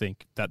click, I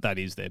think that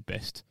is their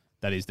best.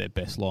 That is their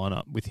best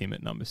lineup with him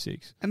at number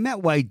 6. And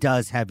Matt Wade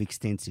does have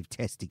extensive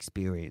Test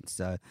experience,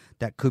 so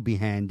that could be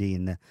handy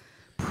in the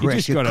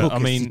pressure cooker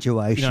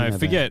situation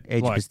of an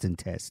Edgbaston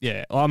Test.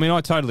 Yeah, I mean,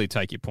 I totally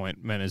take your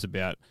point, Manners,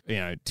 about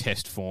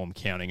Test form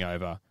counting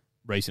over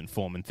recent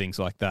form and things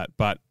like that.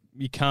 But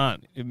you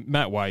can't.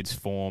 Matt Wade's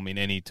form in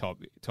any type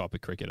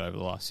of cricket over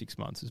the last 6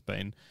 months has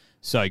been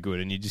so good,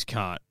 and you just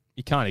can't.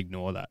 You can't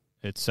ignore that.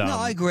 It's no,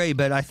 I agree,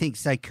 but I think,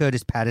 say,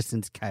 Curtis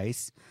Patterson's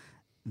case,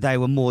 they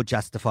were more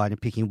justified in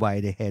picking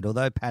Wade ahead.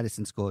 Although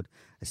Patterson scored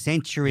a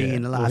century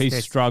in the last Test. Test.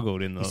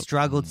 He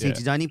struggled since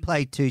he's only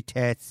played 2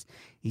 Tests.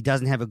 He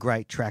doesn't have a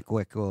great track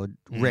record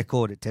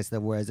at Test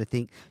level, whereas I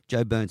think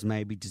Joe Burns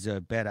maybe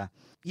deserved better.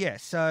 Yeah,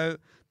 so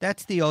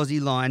that's the Aussie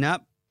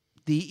lineup.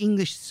 The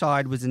English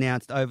side was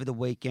announced over the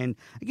weekend.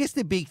 I guess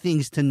the big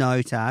things to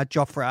note are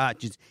Jofra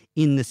Archer's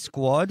in the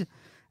squad.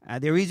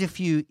 There is a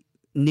few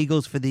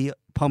niggles for the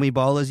Pommy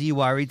bowlers. Are you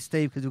worried,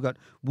 Steve? Because we've got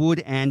Wood,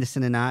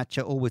 Anderson and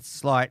Archer all with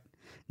slight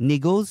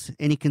niggles.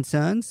 Any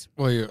concerns?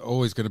 Well, you're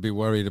always going to be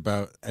worried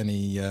about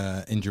any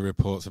injury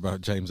reports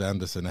about James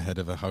Anderson ahead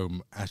of a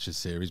home Ashes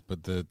series,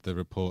 but the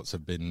reports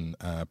have been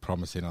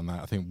promising on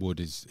that. I think Wood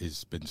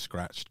is been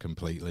scratched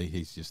completely.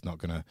 He's just not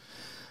going to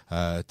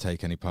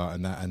take any part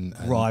in that. And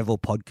rival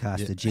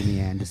podcaster Jimmy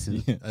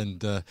Anderson. Yeah, and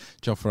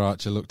Jofra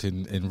Archer looked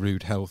in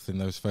rude health in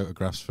those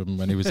photographs from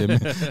when he was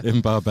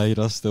in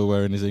Barbados, still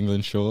wearing his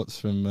England shorts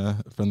from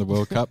the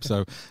World Cup.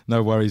 So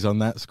no worries on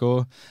that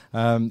score.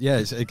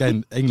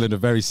 Again, England are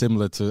very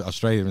similar to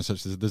Australia and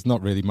such. There's not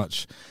really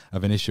much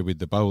of an issue with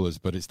the bowlers,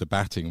 but it's the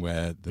batting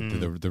where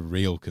the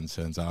real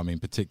concerns are. I mean,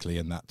 particularly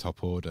in that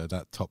top order,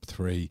 that top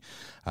 3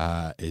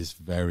 is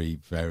very,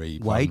 very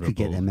vulnerable. Wade could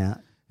get them out.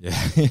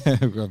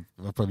 Yeah,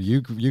 probably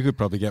you could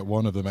probably get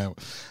one of them out.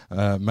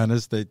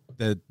 Manners,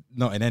 they're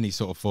not in any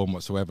sort of form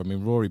whatsoever. I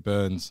mean, Rory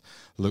Burns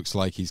looks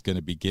like he's going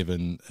to be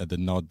given the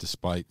nod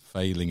despite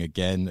failing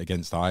again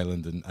against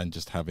Ireland and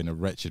just having a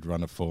wretched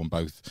run of form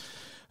both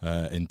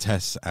in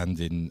Tests and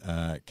in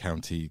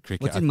county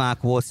cricket. What did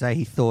Mark Waugh say?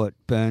 He thought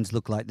Burns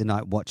looked like the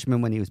night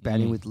watchman when he was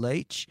batting with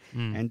Leach.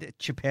 And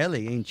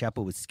Ian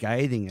Chappell was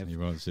scathing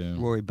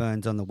of Rory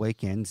Burns on the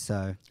weekend.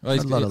 So I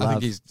don't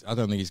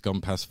think he's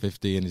gone past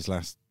 50 in his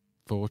last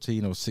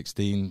 14 or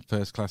 16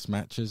 first-class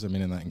matches. I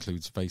mean, and that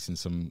includes facing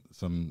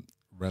some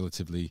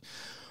relatively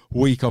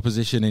weak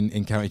opposition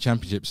in county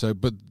championship. So,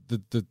 but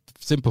the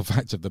simple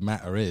fact of the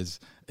matter is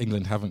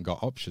England haven't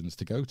got options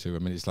to go to. I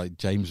mean, it's like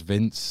James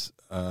Vince.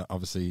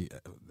 Obviously,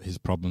 his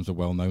problems are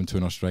well known to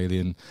an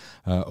Australian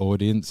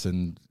audience,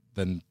 and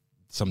then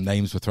some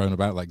names were thrown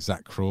about like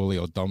Zach Crawley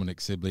or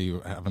Dominic Sibley who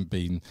haven't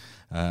been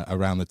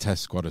around the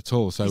Test squad at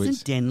all. So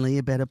isn't Denley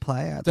a better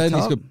player at the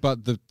top? Good,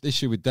 but the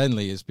issue with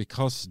Denley is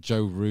because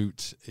Joe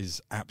Root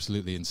is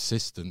absolutely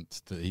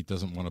insistent that he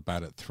doesn't want to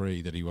bat at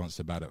 3, that he wants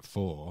to bat at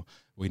 4.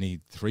 We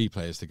need 3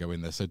 players to go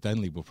in there. So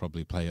Denley will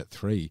probably play at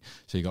 3.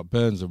 So you got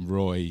Burns and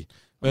Roy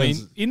I mean,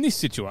 in this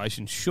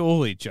situation,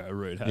 surely Joe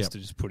Root has Yep. to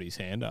just put his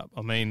hand up.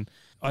 I mean,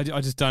 I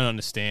just don't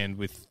understand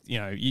with,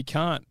 you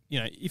can't,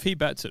 if he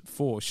bats at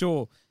 4,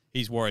 sure,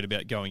 he's worried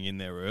about going in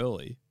there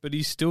early, but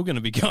he's still going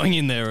to be going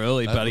in there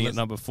early, batting at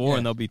number 4,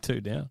 and they'll be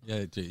 2 down.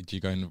 Yeah, do you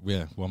go in,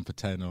 1 for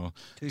 10 or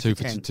 2 2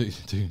 for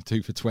 10.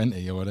 2 for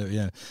 20 or whatever,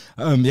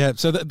 yeah.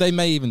 So they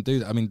may even do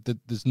that. I mean,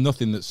 there's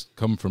nothing that's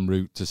come from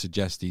Root to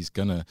suggest he's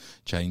going to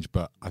change,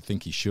 but I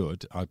think he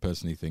should. I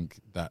personally think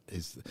that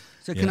is...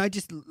 So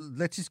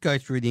let's just go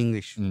through the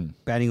English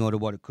batting order,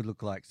 what it could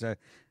look like. So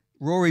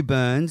Rory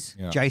Burns,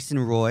 Yeah. Jason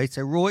Roy.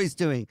 So Roy's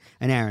doing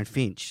an Aaron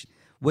Finch.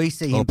 We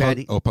see him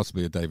batting. Or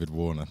possibly a David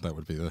Warner. That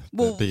would be the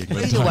England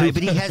either type. way,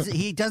 but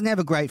he doesn't have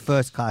a great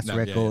first class No, yeah,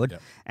 record, yeah.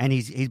 and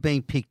he's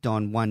being picked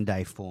on one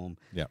day form.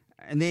 Yeah.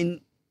 And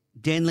then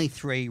Denley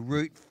 3,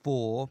 Root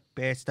 4,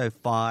 Bairstow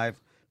 5,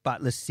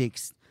 Butler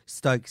 6,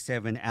 Stokes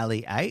 7,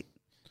 Ali 8.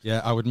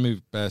 Yeah, I would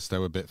move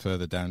Bairstow a bit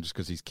further down just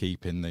because he's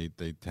keeping. They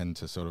tend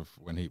to sort of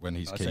when he's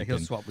keeping. So he'll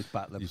swap with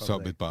Butler. He probably.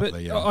 swap with Butler.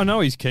 But Yeah. I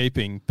know he's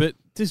keeping, but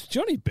does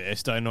Johnny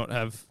Bairstow not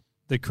have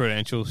the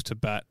credentials to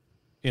bat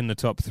in the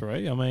top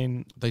 3? I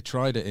mean, They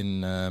tried it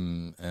in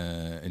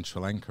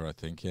Sri Lanka, I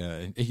think.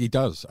 Yeah, he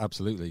does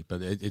absolutely,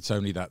 but it's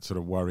only that sort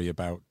of worry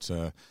about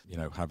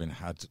having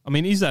had. I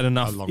mean, is that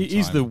enough? long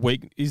Is time.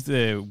 is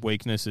there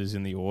weaknesses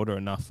in the order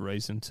enough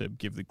reason to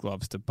give the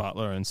gloves to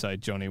Butler and say,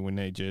 Johnny, we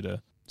need you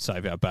to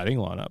save our batting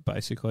lineup?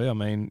 Basically, I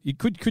mean,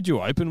 could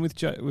you open with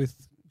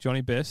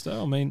Johnny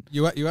Bairstow? I mean,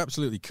 You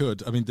absolutely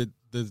could. I mean,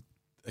 the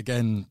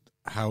again,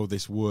 how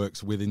this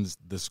works within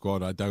the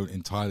squad, I don't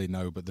entirely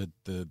know, but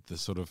the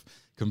sort of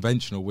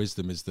conventional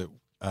wisdom is that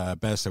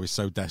Bairstow is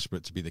so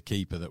desperate to be the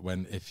keeper that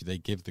if they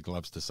give the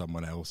gloves to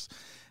someone else,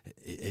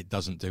 it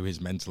doesn't do his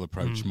mental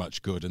approach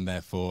much good, and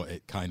therefore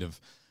it kind of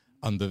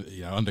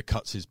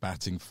undercuts his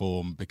batting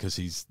form because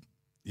he's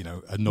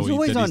annoyed He's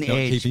always that on he's not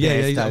edge, keeping.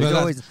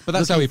 Bairstow. But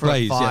that's how he looking for a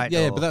plays. fight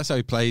Yeah, or- but that's how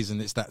he plays,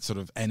 and it's that sort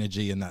of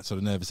energy and that sort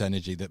of nervous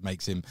energy that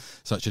makes him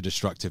such a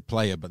destructive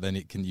player. But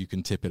then you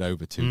can tip it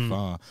over too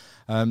far.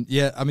 I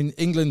mean,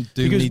 England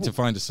need to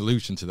find a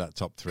solution to that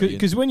top 3.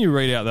 because when you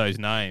read out those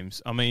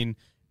names, I mean,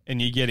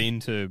 and you get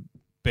into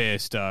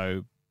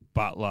Bairstow,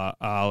 Butler,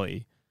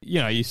 Ali,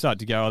 you start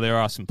to go, there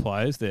are some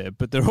players there,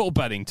 but they're all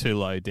batting too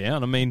low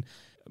down. I mean,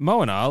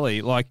 Moeen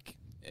Ali,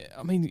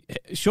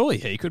 surely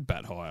he could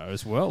bat higher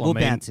as well. We'll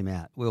bounce him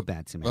out.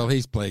 Well,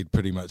 he's played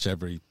pretty much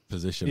every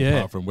position Yeah.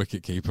 apart from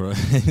wicketkeeper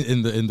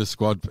in the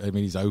squad. I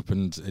mean, he's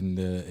opened in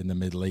the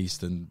Middle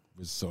East and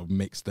was sort of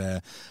mixed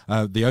there.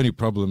 The only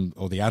problem,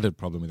 or the added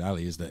problem with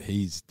Ali, is that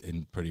he's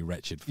in pretty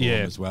wretched form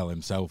as well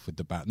himself with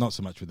the bat. Not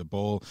so much with the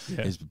ball.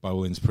 Yeah. His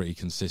bowling's pretty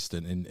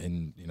consistent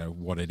in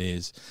what it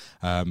is,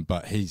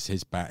 but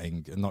his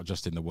batting, not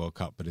just in the World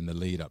Cup but in the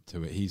lead up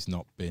to it, he's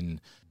not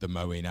been the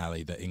Moeen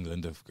Ali that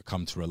England have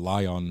come to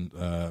rely on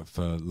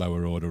for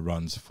lower order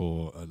runs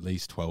for at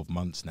least 12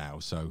 months now.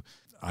 So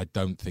I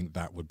don't think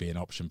that would be an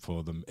option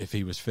for them. If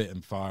he was fit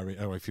and firing,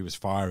 or if he was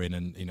firing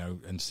and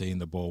and seeing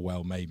the ball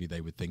well, maybe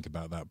they would think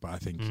about that. But I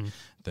think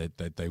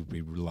they would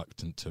be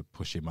reluctant to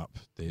push him up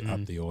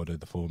the order,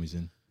 the form he's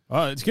in.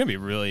 Oh, it's going to be a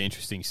really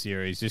interesting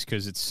series just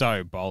because it's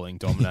so bowling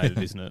dominated,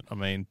 isn't it? I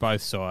mean,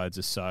 both sides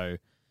are so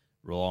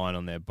reliant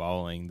on their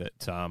bowling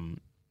that.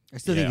 I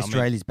still think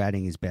Australia's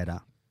batting is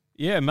better.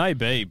 Yeah,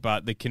 maybe,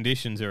 but the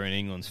conditions are in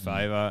England's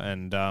favour,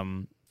 and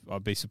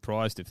I'd be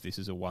surprised if this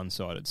is a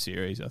one-sided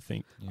series. I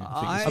think.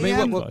 I I mean,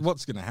 am-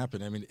 what's going to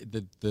happen? I mean,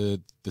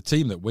 the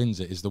team that wins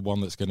it is the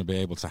one that's going to be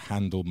able to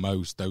handle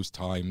most those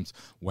times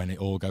when it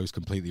all goes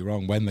completely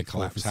wrong, when the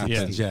collapse Collapse,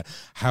 happens. Yeah.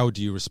 How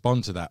do you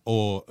respond to that?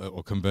 Or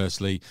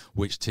conversely,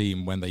 which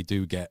team, when they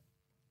do get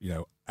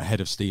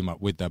ahead of steam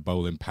up with their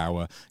bowling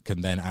power,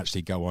 can then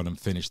actually go on and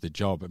finish the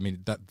job? I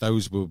mean,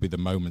 those will be the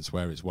moments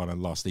where it's won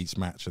and lost each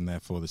match, and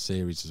therefore the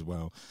series as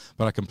well.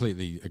 But I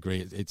completely agree.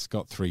 It's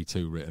got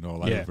 3-2 written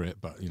all over it,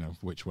 but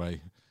which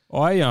way?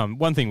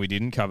 One thing we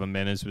didn't cover,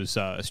 Menners, was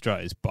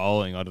Australia's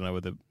bowling. I don't know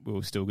whether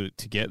we'll still get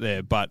to get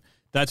there, but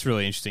that's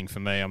really interesting for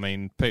me. I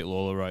mean, Pete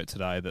Lawler wrote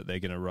today that they're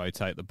going to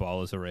rotate the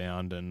bowlers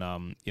around,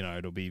 and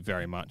it'll be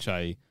very much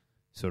a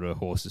sort of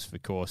horses for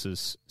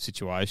courses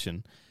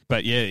situation.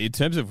 But yeah, in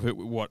terms of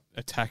what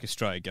attack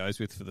Australia goes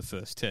with for the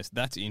first test,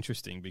 that's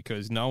interesting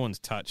because no one's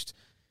touched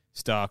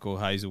Stark or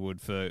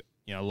Hazelwood for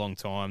a long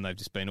time. They've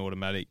just been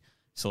automatic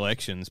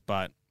selections.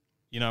 But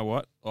you know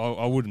what?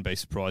 I wouldn't be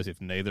surprised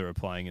if neither are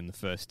playing in the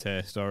first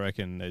test. I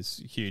reckon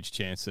there's a huge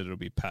chance that it'll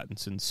be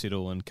Pattinson,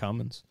 Siddle and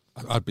Cummins.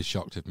 I'd be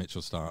shocked if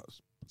Mitchell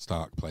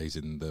Stark plays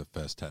in the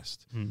first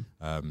test.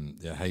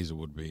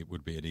 Hazelwood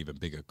would be an even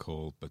bigger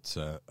call, but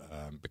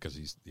because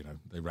he's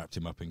they wrapped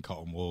him up in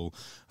cotton wool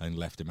and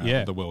left him out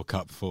of the World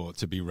Cup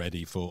to be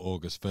ready for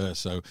August 1st.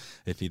 So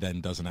if he then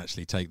doesn't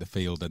actually take the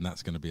field, then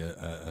that's going to be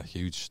a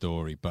huge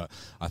story. But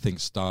I think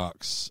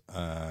Stark's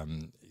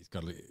he's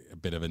got a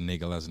bit of a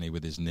niggle, hasn't he,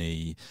 with his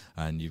knee,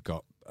 and you've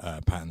got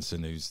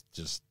Pattinson who's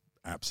just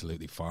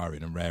absolutely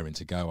firing and raring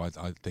to go.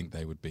 I think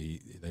they would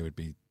be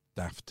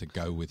daft to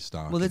go with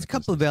Stark. Well, there's a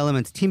couple of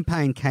elements. Tim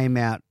Payne came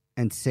out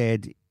and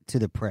said to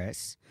the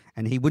press,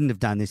 and he wouldn't have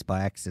done this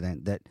by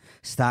accident, that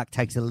Stark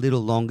takes a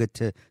little longer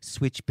to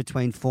switch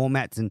between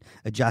formats and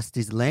adjust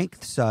his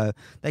length. So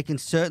they can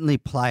certainly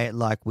play it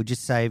like we're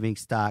just saving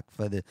Stark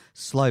for the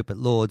slope at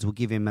Lords. We'll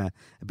give him a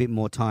bit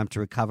more time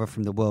to recover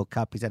from the World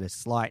Cup. He's had a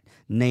slight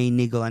knee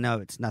niggle. I know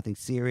it's nothing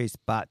serious,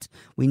 but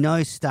we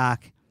know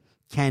Stark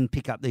can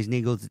pick up these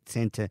niggles that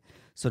tend to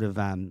sort of,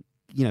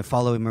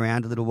 follow him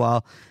around a little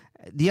while.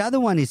 The other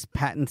one is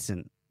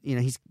Pattinson.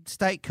 His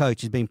state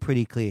coach has been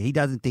pretty clear. He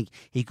doesn't think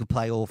he could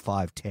play all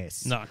 5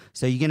 tests. No.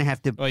 So you're going to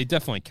have to... Well, he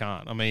definitely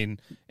can't. I mean,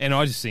 and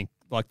I just think,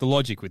 like, the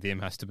logic with him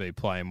has to be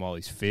play him while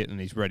he's fit and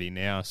he's ready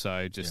now.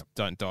 So just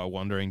don't die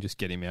wondering. Just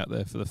get him out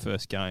there for the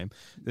first game.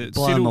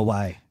 Blow him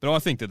away. But I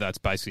think that's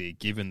basically a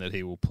given that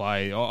he will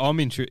play. I'm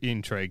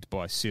intrigued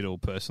by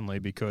Siddle personally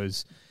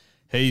because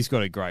he's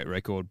got a great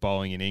record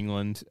bowling in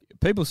England.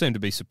 People seem to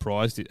be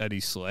surprised at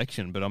his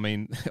selection, but I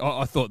mean,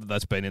 I thought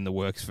that's been in the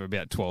works for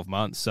about 12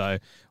 months. So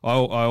I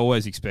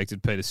always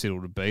expected Peter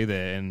Siddle to be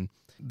there. And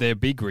their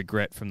big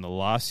regret from the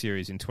last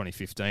series in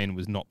 2015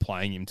 was not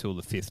playing him till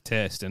the 5th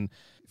test. And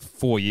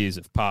 4 years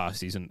have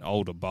passed. He's an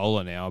older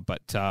bowler now,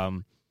 but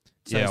I'll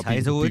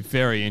be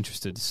very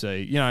interested to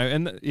see. I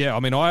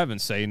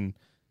haven't seen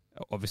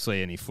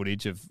obviously any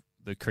footage of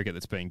the cricket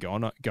that's been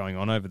going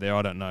on over there.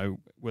 I don't know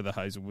whether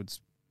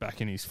Hazelwood's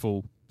back in his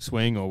full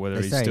swing or whether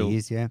he's still... He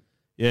is, yeah.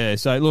 Yeah,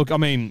 so look, I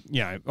mean,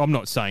 I'm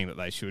not saying that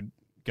they should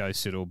go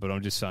Siddle, but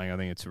I'm just saying I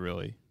think it's a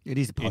really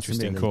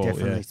interesting call,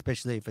 definitely,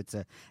 especially if it's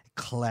a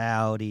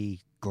cloudy,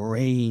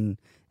 green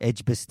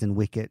Edgbaston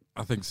wicket.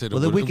 I think Siddle.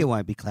 Well, the wicket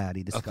won't be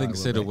cloudy. I think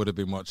Siddle would have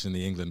been watching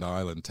the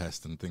England-Ireland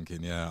test and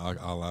thinking,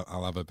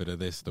 I'll have a bit of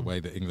this. The way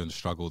that England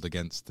struggled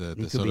against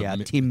the sort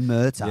of Tim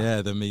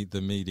Murtagh.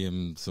 The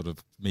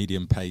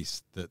medium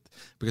pace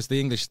because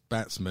the English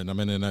batsmen. I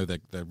mean, I know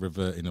they're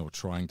reverting or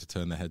trying to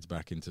turn their heads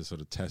back into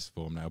sort of test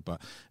form now, but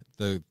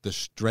the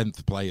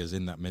strength players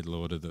in that middle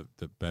order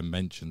that Ben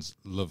mentions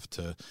love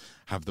to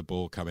have the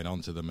ball coming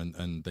onto them,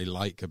 and they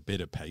like a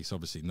bit of pace.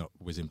 Obviously, not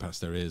whizzing past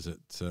their ears at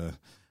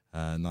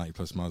 90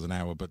 plus miles an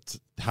hour, but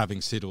having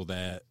Siddle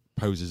there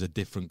poses a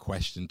different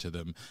question to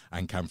them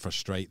and can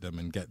frustrate them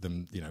and get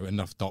them,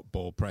 enough dot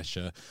ball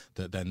pressure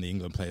that then the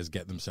England players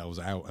get themselves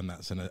out, and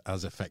that's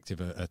as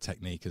effective a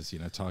technique as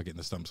targeting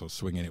the stumps or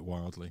swinging it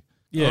wildly.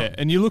 Yeah,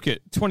 and you look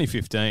at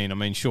 2015. I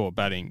mean, sure,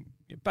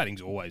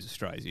 batting's always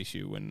Australia's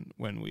issue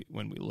when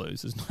we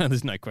lose.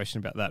 There's no question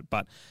about that.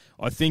 But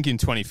I think in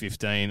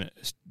 2015,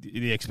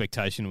 the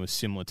expectation was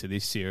similar to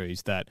this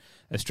series, that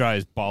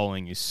Australia's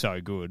bowling is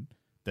so good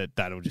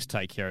that'll just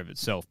take care of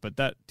itself. But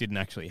that didn't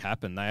actually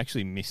happen. They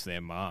actually missed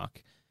their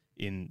mark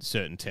in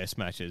certain test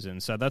matches.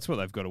 And so that's what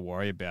they've got to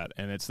worry about.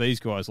 And it's these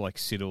guys like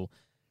Siddle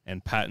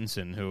and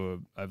Pattinson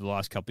who over the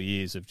last couple of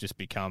years have just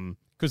become,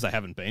 because they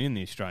haven't been in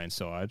the Australian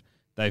side,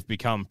 they've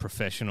become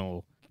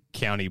professional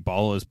county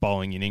bowlers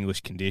bowling in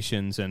English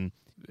conditions. And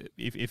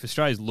if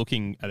Australia's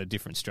looking at a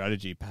different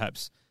strategy,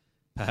 perhaps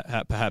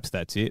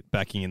that's it,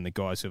 backing in the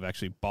guys who have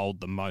actually bowled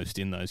the most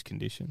in those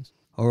conditions.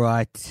 All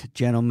right,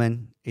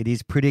 gentlemen, it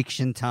is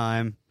prediction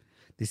time.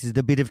 This is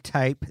the bit of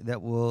tape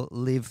that will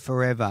live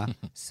forever,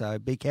 so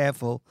be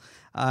careful.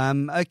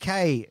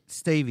 Okay,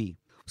 Stevie,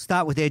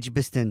 start with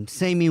Edgbaston.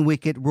 Seaming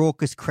wicket,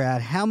 raucous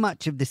crowd. How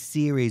much of the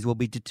series will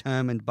be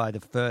determined by the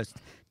first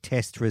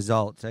test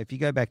result? So if you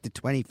go back to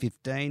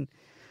 2015,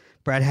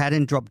 Brad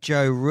Haddin dropped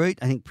Joe Root,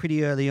 I think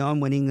pretty early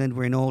on when England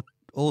were in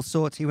all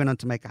sorts. He went on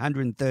to make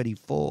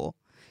 134.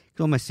 You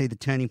can almost see the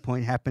turning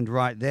point happened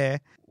right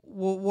there.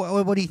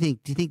 What do you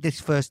think? Do you think this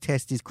first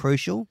test is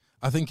crucial?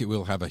 I think it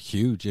will have a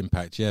huge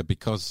impact,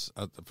 because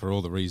for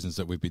all the reasons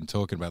that we've been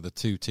talking about, the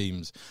two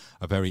teams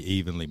are very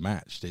evenly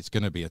matched. It's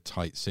going to be a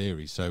tight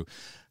series. So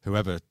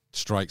whoever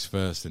strikes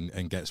first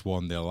and gets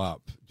 1-0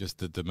 up, just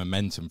the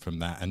momentum from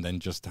that, and then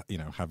just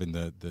having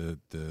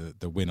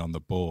the win on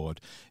the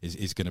board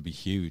is going to be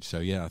huge. So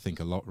I think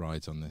a lot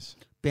rides on this.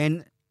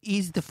 Ben,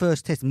 is the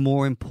first test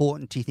more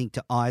important, do you think,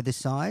 to either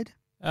side?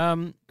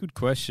 Good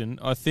question.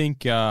 I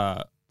think.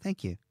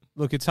 Thank you.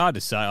 Look, it's hard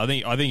to say. I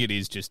think it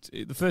is just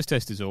the first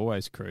test is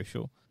always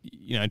crucial.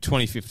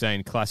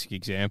 2015 classic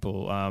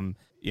example.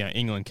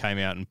 England came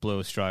out and blew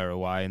Australia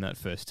away in that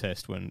first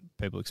test when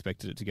people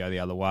expected it to go the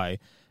other way.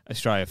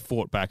 Australia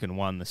fought back and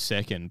won the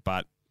second,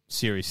 but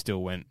series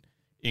still went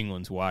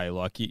England's way.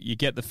 Like you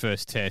get the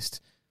first test,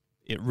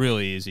 it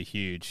really is a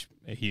huge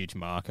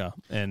marker.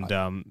 And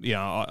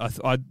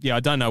I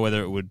don't know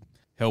whether it would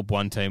help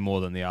one team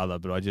more than the other,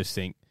 but I just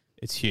think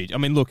it's huge. I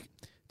mean, look,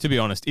 to be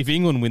honest, if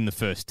England win the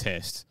first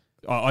test,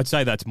 I'd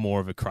say that's more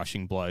of a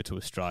crushing blow to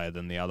Australia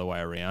than the other way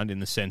around, in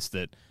the sense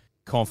that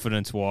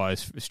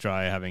confidence-wise,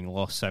 Australia having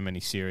lost so many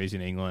series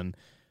in England,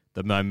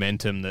 the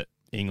momentum that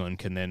England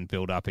can then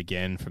build up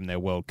again from their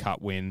World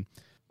Cup win,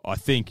 I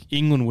think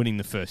England winning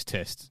the first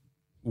test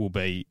will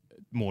be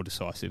more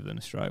decisive than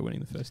Australia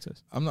winning the first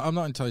test. I'm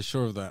not entirely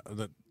sure of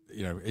that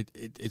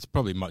it's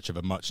probably much of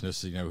a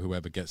muchness.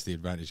 Whoever gets the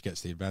advantage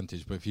gets the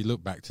advantage. But if you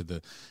look back to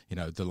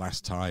the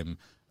last time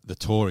the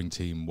touring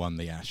team won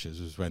the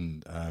Ashes was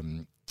when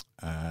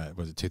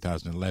was it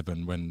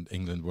 2011 when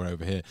England were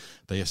over here.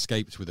 They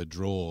escaped with a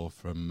draw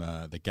from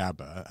the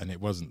Gabba, and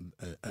it wasn't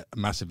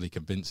massively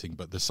convincing,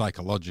 but the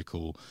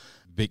psychological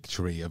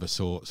victory of a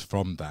sort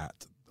from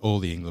that. All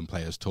the England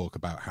players talk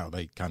about how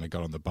they kind of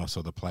got on the bus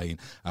or the plane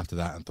after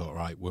that and thought,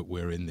 right,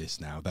 we're in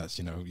this now. That's,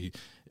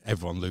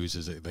 everyone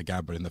loses at the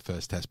Gabba in the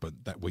first test,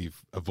 but that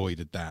we've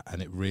avoided that,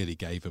 and it really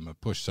gave them a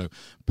push. So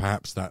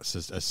perhaps that's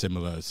a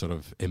similar sort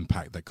of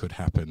impact that could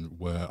happen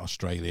were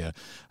Australia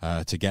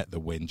to get the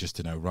win, just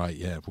to know, right,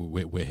 yeah,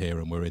 we're here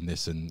and we're in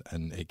this, and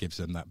it gives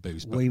them that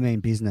boost. We mean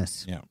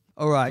business. Yeah.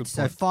 All right,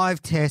 so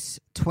 5 tests,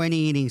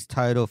 20 innings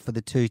total for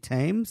the two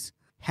teams.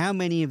 How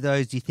many of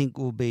those do you think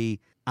will be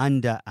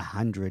under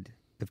 100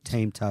 of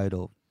team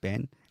total,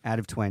 Ben, out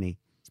of 20?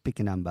 Let's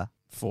pick a number.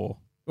 4.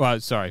 Well,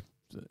 sorry.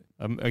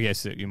 I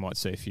guess that you might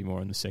see a few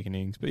more in the second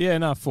innings. But yeah,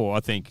 no, 4. I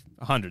think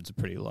 100's are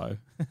pretty low.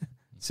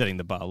 Setting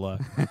the bar low.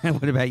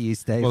 What about you,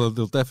 Steve? Well,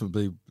 there'll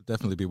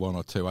definitely be 1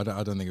 or 2. I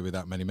don't think it'll be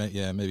that many.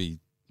 Yeah, maybe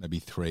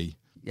 3.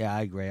 Yeah,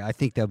 I agree. I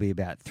think there'll be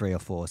about 3 or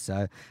 4.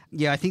 So,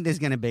 yeah, I think there's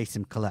going to be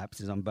some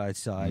collapses on both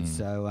sides.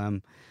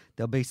 So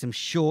there'll be some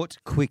short,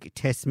 quick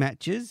test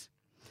matches.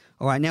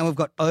 All right, now we've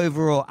got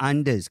over or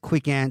unders,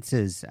 quick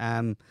answers.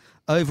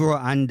 Over or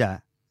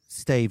under,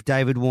 Steve,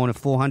 David Warner,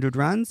 400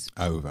 runs?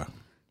 Over.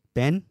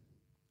 Ben?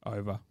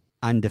 Over.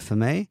 Under for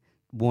me.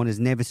 Warner's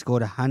never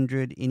scored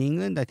 100 in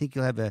England. I think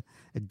he'll have a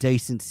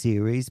decent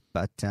series,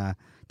 but I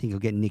think he'll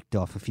get nicked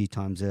off a few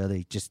times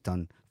early just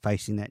on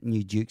facing that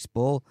new Duke's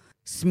ball.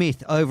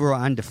 Smith, over or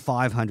under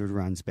 500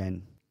 runs,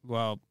 Ben?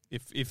 Well,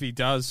 if he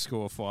does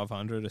score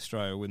 500,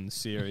 Australia win the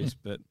series,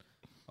 but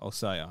I'll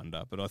say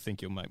under, but I think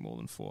he'll make more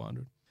than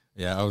 400.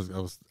 Yeah,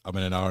 I'm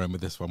in an RM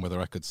with this one, whether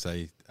I could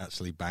say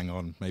actually bang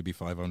on, maybe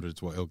 500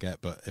 is what he'll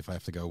get, but if I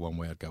have to go one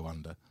way, I'd go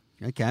under.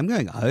 Okay, I'm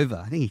going over.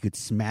 I think he could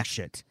smash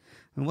it.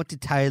 And what did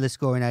Taylor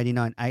score in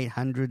 89?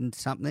 800 and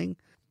something?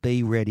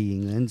 Be ready,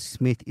 England.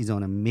 Smith is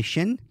on a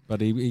mission.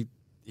 But he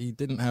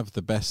didn't have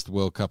the best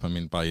World Cup, I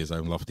mean, by his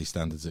own lofty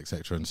standards,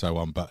 etc., and so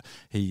on, but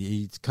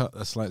he cut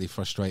a slightly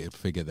frustrated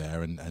figure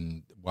there,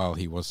 and while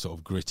he was sort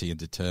of gritty and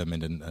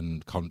determined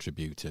and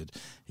contributed,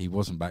 he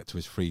wasn't back to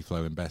his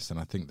free-flowing best, and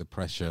I think the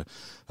pressure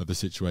of the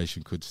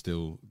situation could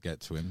still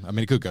get to him. I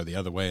mean, it could go the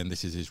other way, and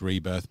this is his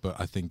rebirth, but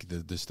I think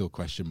there's still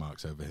question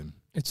marks over him.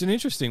 It's an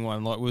interesting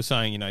one. Like we were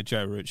saying,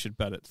 Joe Root should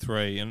bat at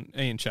 3, and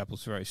Ian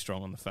Chappell's very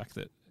strong on the fact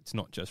that it's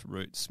not just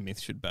Root, Smith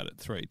should bat at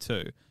 3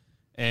 too.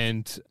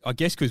 And I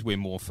guess because we're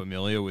more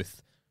familiar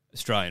with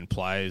Australian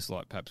players,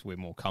 like perhaps we're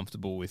more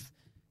comfortable with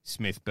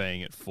Smith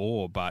being at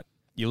 4. But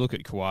you look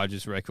at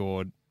Khawaja's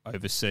record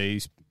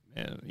overseas,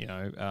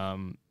 I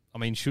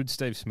mean, should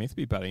Steve Smith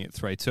be batting at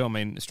 3 too? I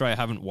mean, Australia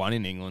haven't won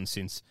in England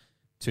since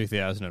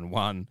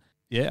 2001.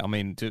 Yeah, I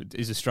mean,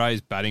 is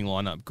Australia's batting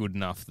lineup good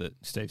enough that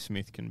Steve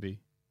Smith can be?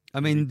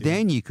 I mean,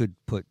 then you could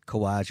put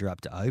Khawaja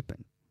up to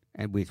open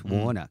and with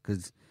Warner,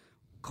 because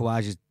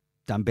Khawaja's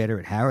done better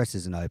at Harris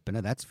as an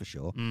opener, that's for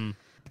sure.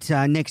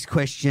 Next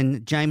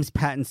question, James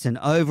Pattinson,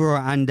 over or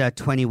under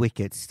 20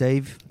 wickets,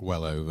 Steve?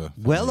 Well over.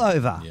 Well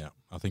over? Yeah,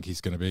 I think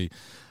he's going to be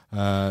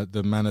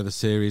the man of the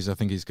series. I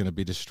think he's going to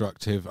be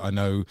destructive. I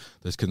know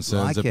there's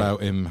concerns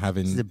about him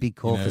having... This is a big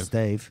call for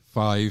Steve.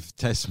 5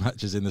 test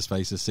matches in the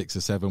space of 6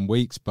 or 7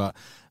 weeks, but...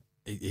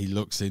 He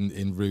looks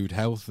in rude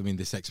health. I mean,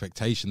 this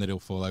expectation that he'll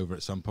fall over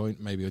at some point,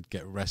 maybe he'd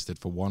get rested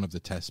for one of the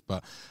tests,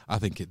 but I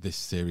think this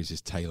series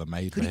is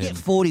tailor-made for him. Could he get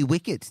 40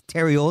 wickets,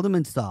 Terry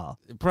Alderman style?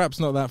 Perhaps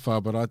not that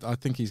far, but I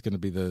think he's going to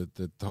be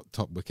the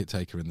top wicket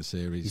taker in the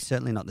series. He's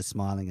certainly not the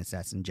smiling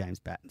assassin, James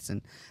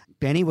Pattinson.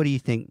 Benny, what do you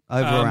think?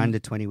 Over or under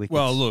 20 wickets?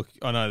 Well, look,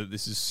 I know that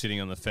this is sitting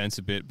on the fence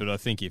a bit, but I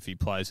think if he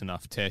plays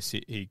enough tests,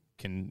 he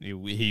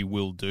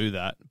will do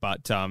that.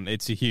 But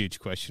it's a huge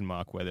question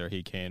mark whether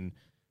he can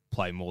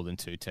play more than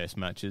 2 test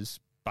matches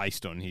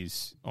based on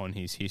his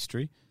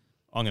history.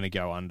 I'm going to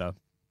go under,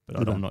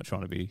 but I'm not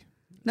trying to be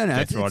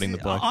death riding the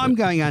bloke. I'm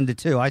going under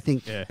too. I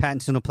think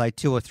Pattinson will play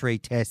 2 or 3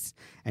 tests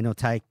and he'll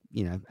take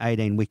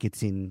 18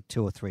 wickets in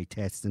 2 or 3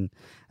 tests, and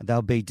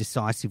they'll be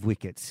decisive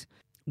wickets.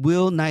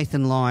 Will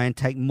Nathan Lyon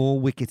take more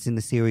wickets in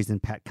the series than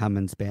Pat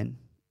Cummins, Ben?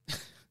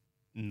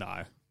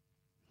 No.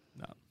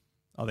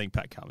 I think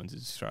Pat Cummins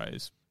is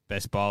Australia's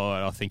best bowler,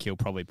 and I think he'll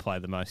probably play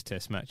the most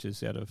test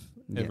matches out of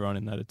everyone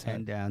in that attack.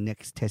 And our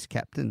next test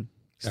captain,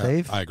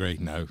 Steve? I agree.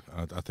 No,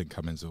 I think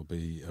Cummins will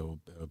be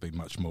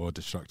much more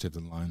destructive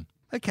than Lyon.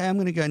 Okay, I'm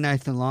going to go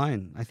Nathan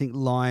Lyon. I think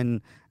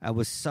Lyon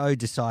was so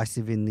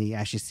decisive in the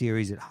Ashes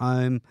series at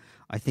home.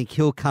 I think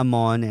he'll come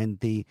on, and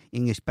the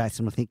English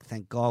batsmen will think,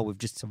 thank God we've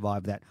just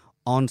survived that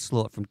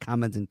onslaught from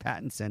Cummins and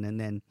Pattinson, and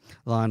then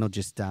Lyon will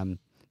just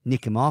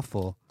nick him off.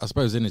 Or I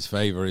suppose in his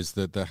favour is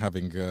that they're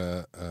having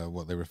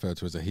what they refer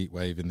to as a heat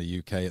wave in the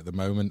UK at the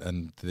moment,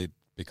 and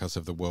because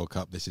of the World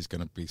Cup, this is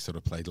going to be sort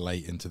of played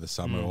late into the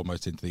summer,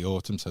 almost into the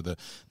autumn, so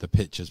the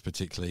pitches,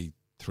 particularly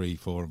 3,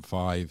 4 and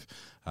 5,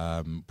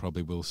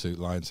 probably will suit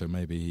Lyon, so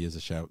maybe he is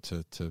a shout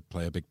to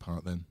play a big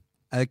part then.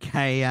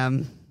 Okay,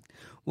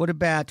 what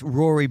about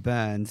Rory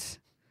Burns?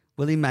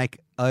 Will he make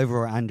over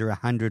or under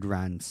 100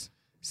 runs?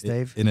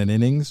 Steve? In an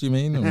innings, you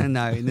mean? Or?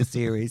 No, in the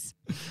series.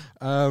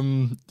 I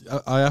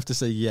have to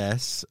say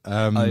yes.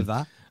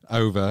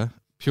 Over,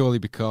 purely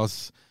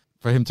because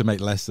for him to make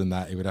less than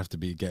that, he would have to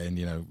be getting,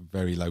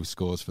 very low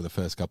scores for the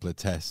first couple of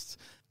tests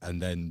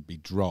and then be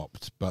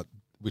dropped. But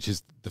which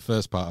is the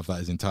first part of that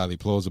is entirely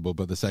plausible.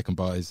 But the second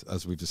part is,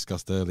 as we've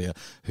discussed earlier,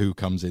 who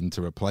comes in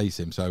to replace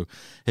him. So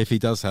if he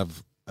does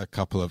have a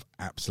couple of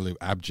absolute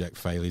abject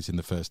failures in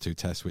the first 2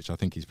 tests, which I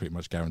think he's pretty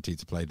much guaranteed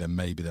to play, then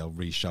maybe they'll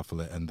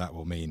reshuffle it, and that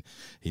will mean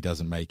he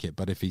doesn't make it.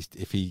 But if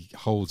he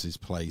holds his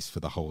place for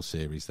the whole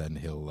series, then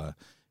he'll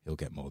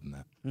get more than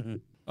that. Mm-hmm.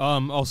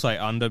 I'll say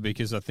under,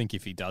 because I think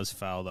if he does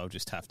fail, they'll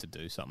just have to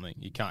do something.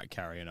 You can't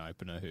carry an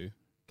opener who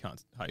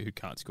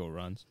can't score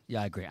runs.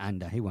 Yeah, I agree.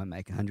 Under. He won't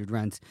make 100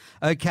 runs.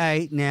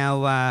 Okay,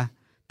 now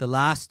the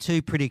last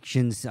 2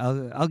 predictions.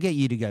 I'll get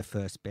you to go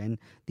first, Ben.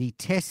 The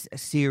Test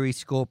series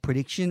score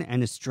prediction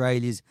and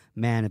Australia's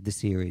man of the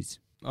series.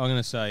 I'm going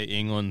to say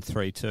England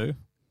 3-2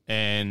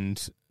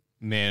 and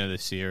man of the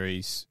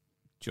series,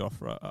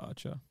 Jofra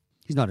Archer.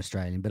 He's not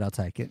Australian, but I'll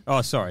take it.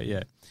 Oh, sorry,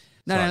 yeah.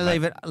 No,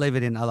 leave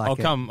it in. I like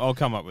it. I'll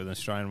come up with an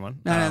Australian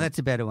one. No, that's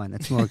a better one.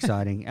 That's more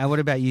exciting. What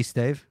about you,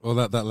 Steve? Well,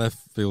 that left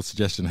field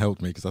suggestion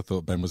helped me because I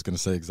thought Ben was going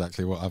to say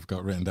exactly what I've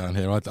got written down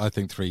here. I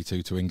think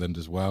 3-2 to England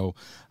as well.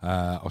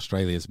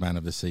 Australia's man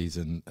of the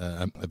season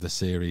of the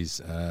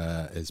series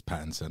is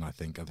Pattinson. I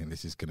think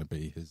this is going to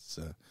be his.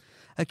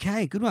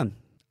 Okay, good one.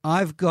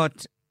 I've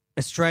got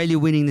Australia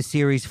winning the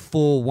series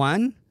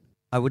 4-1.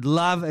 I would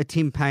love a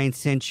Tim Payne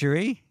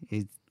century.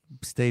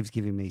 Steve's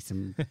giving me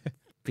some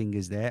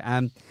fingers there.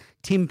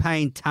 Tim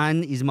Payne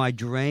ton is my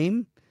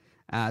dream.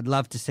 I'd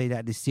love to see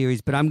that this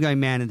series, but I'm going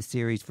man of the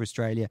series for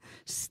Australia,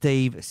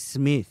 Steve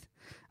Smith.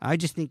 I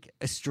just think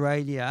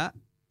Australia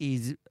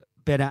is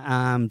better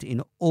armed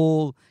in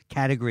all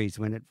categories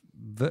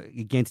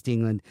against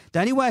England.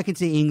 The only way I can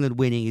see England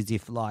winning is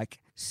if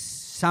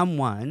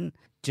someone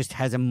just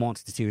has a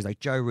monster series, like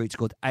Joe Root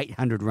scored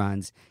 800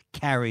 runs,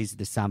 carries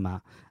the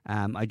summer.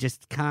 I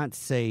just can't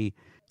see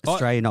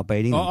Australia not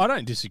beating them. I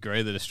don't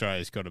disagree that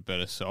Australia's got a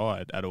better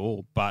side at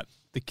all, but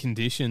the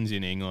conditions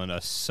in England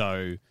are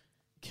so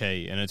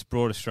key, and it's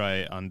brought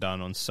Australia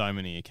undone on so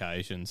many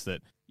occasions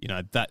that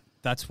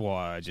that's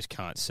why I just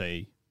can't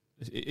see.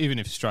 Even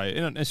if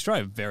Australia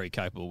are very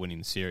capable of winning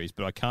the series,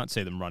 but I can't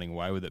see them running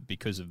away with it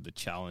because of the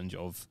challenge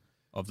of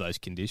those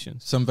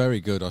conditions. Some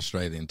very good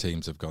Australian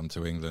teams have gone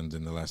to England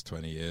in the last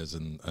 20 years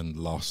and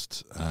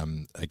lost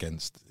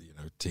against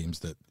teams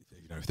that.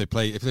 If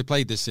they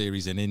played this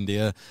series in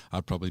India,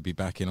 I'd probably be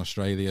back in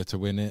Australia to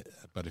win it.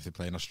 But if they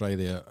play in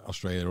Australia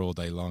all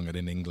day long, and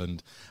in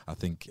England, I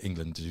think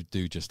England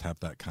do just have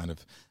that kind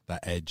of that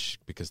edge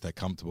because they're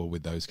comfortable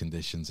with those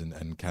conditions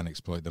and can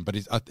exploit them. But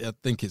I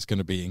think it's going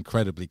to be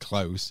incredibly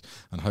close,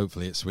 and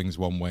hopefully it swings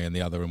one way and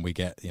the other, and we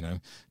get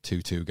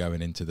 2-2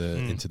 going into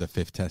the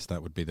 5th test.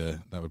 That would be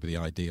the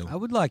ideal. I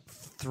would like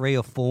 3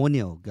 or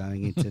 4-0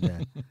 going into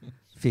the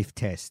 5th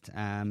test.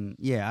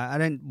 I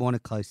don't want a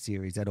close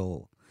series at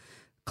all.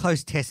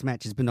 Close test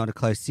matches, but not a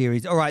close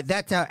series. All right,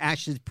 that's our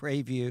Ashes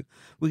preview.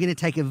 We're going to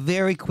take a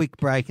very quick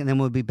break, and then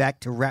we'll be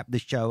back to wrap the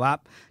show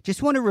up.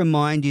 Just want to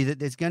remind you that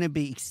there's going to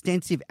be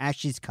extensive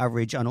Ashes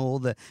coverage on all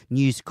the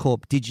News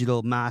Corp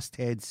digital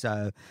mastheads,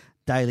 so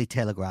Daily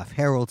Telegraph,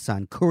 Herald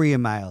Sun, Courier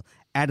Mail,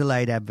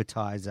 Adelaide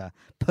Advertiser,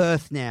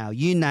 Perth Now,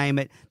 you name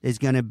it. There's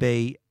going to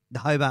be the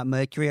Hobart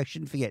Mercury, I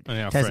shouldn't forget. And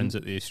our friends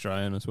at the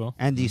Australian as well.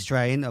 And the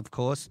Australian, of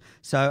course.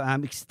 So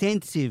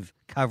extensive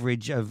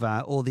coverage of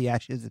all the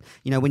Ashes.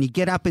 When you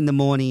get up in the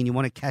morning and you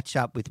want to catch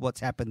up with what's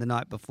happened the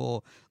night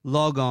before,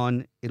 log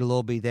on. It'll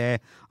all be there.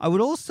 I would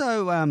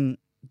also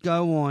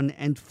go on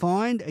and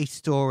find a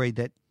story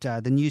that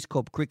the News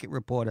Corp cricket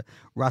reporter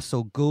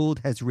Russell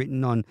Gould has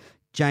written on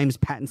James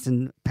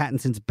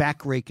Pattinson's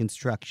back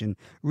reconstruction.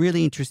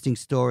 Really interesting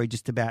story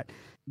just about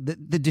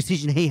the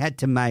decision he had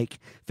to make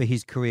for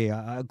his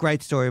career. A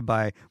great story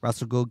by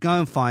Russell Gould. Go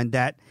and find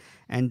that.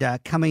 And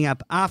coming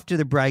up after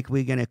the break,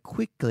 we're going to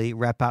quickly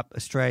wrap up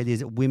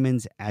Australia's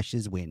women's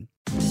Ashes win.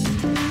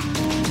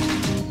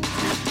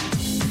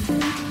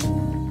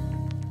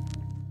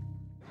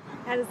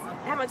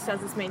 How much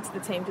does this mean to the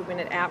team to win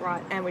it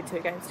outright and with 2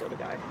 games still to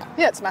go?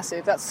 Yeah, it's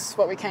massive. That's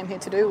what we came here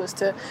to do, was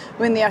to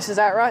win the Ashes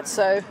outright.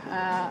 So,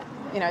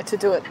 to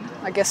do it,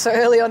 I guess, so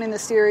early on in the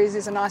series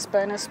is a nice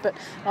bonus. But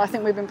I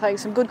think we've been playing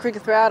some good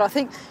cricket throughout. I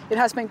think it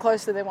has been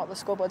closer than what the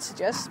scoreboard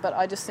suggests, but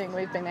I just think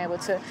we've been able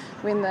to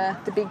win the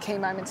big key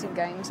moments in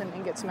games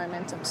and get some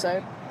momentum.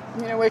 So,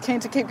 we're keen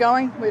to keep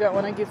going. We don't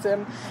want to give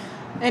them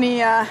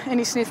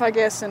any sniff, I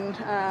guess, and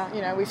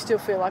we still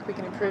feel like we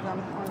can improve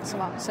on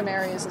some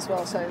areas as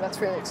well. So that's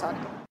really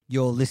exciting.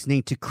 You're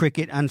listening to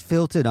Cricket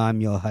Unfiltered. I'm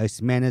your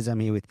host, Manners.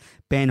 I'm here with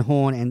Ben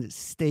Horn and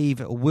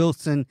Steve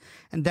Wilson.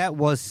 And that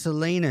was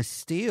Selena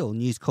Steele,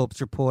 News Corp's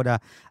reporter,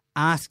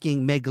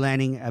 asking Meg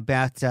Lanning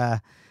about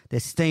the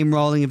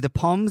steamrolling of the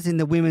Poms in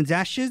the women's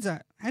Ashes.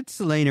 I had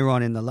Selena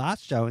on in the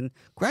last show, and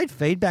great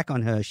feedback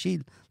on her. She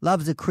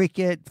loves the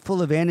cricket,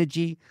 full of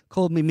energy,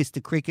 called me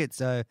Mr. Cricket,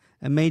 so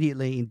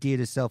immediately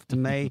endeared herself to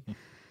me.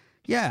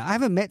 Yeah, I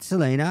haven't met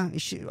Selena.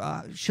 Should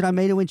I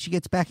meet her when she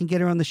gets back and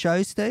get her on the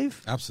show,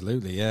 Steve?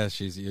 Absolutely, yeah.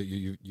 She's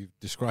you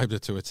described her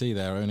to a T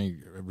there. I only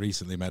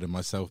recently met her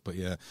myself, but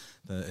yeah,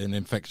 an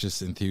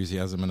infectious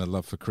enthusiasm and a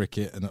love for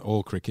cricket and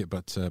all cricket,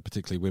 but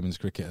particularly women's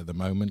cricket at the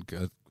moment,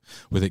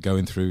 with it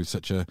going through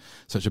such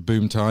a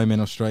boom time in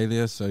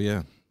Australia. So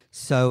yeah.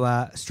 So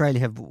Australia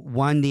have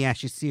won the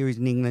Ashes series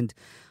in England.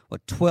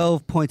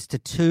 12 points to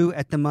 2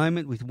 at the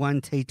moment with one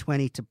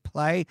T20 to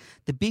play.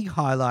 The big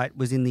highlight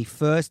was in the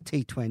first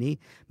T20.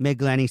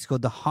 Meg Lanning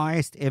scored the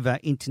highest ever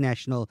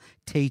international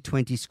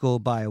T20 score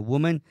by a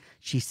woman.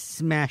 She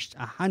smashed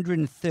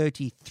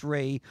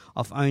 133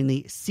 off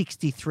only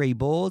 63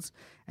 balls,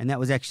 and that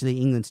was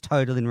actually England's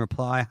total in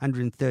reply,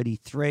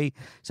 133.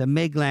 So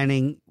Meg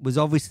Lanning was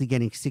obviously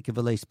getting sick of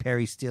Elise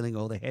Perry stealing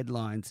all the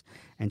headlines,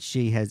 and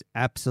she has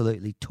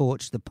absolutely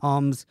torched the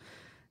Poms.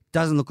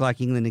 Doesn't look like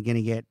England are going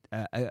to get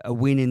a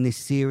win in this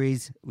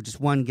series, with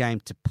just one game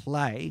to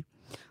play.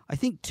 I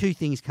think two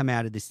things come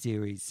out of this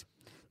series.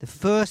 The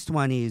first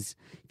one is,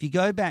 if you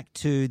go back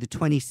to the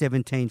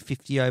 2017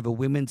 50-over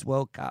Women's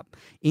World Cup,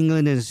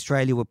 England and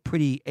Australia were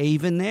pretty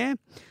even there,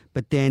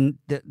 but then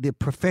the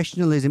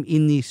professionalism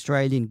in the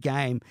Australian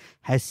game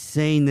has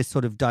seen this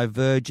sort of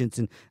divergence,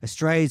 and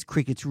Australia's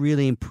cricket's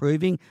really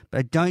improving, but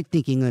I don't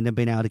think England have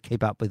been able to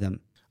keep up with them.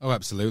 Oh,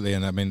 absolutely,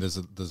 and I mean, there's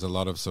a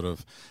lot of sort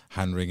of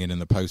hand wringing,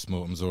 and the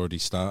postmortem's already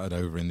started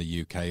over in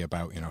the UK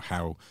about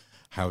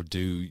how do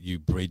you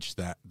bridge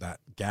that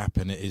gap,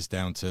 and it is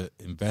down to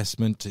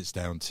investment, it's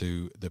down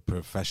to the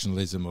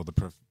professionalism or the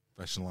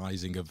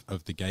professionalising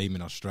of the game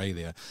in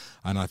Australia,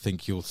 and I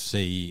think you'll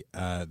see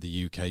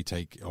the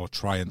UK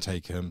try and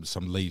take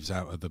some leaves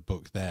out of the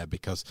book there,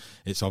 because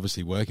it's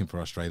obviously working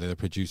for Australia. They're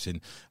producing,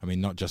 I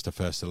mean, not just a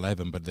first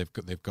 11, but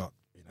they've got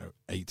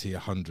 80,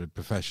 100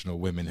 professional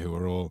women who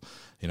are all,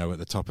 at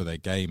the top of their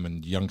game,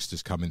 and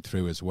youngsters coming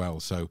through as well.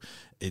 So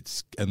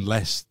it's,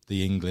 unless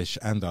the English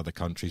and other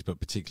countries, but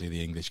particularly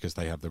the English, because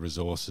they have the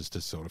resources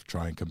to sort of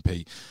try and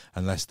compete,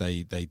 unless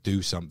they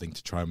do something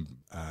to try and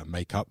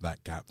make up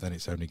that gap, then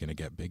it's only going to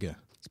get bigger.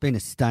 It's been a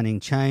stunning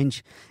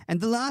change.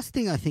 And the last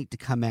thing I think to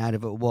come out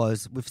of it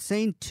was, we've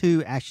seen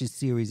 2 Ashes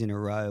series in a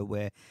row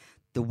where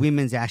the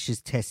women's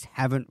Ashes tests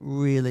haven't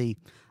really,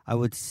 I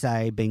would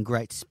say, been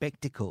great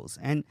spectacles.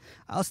 And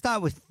I'll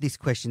start with this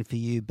question for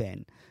you,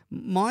 Ben.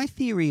 My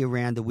theory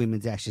around the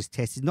women's Ashes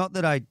test is not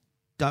that I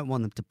don't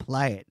want them to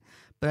play it,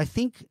 but I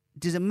think,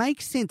 does it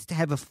make sense to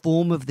have a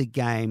form of the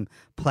game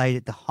played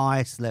at the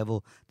highest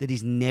level that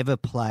is never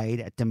played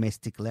at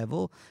domestic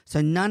level?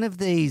 So none of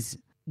these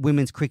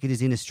women's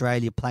cricketers in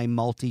Australia play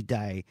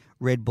multi-day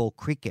red ball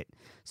cricket.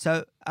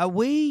 So are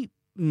we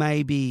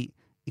maybe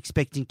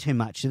expecting too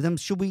much of them?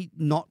 Should we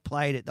not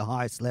play it at the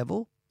highest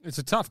level? It's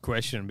a tough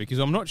question, because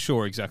I'm not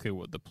sure exactly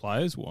what the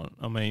players want.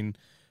 I mean,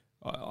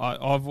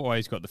 I've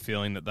always got the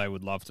feeling that they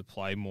would love to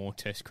play more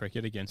Test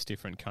cricket against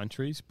different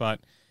countries, but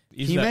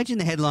can you imagine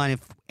the headline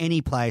if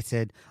any player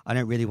said, I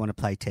don't really want to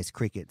play Test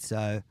cricket?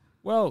 So,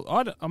 well,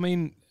 I don't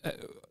know.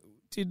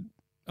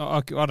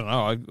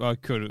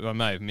 I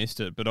may have missed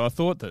it, but I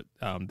thought that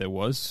there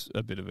was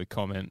a bit of a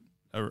comment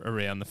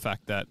around the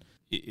fact that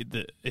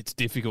it's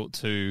difficult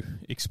to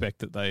expect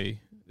that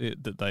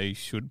they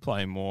should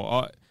play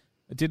more.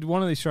 Did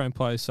one of the Australian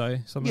players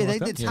say something like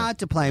that? It's hard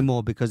to play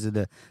more because of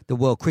the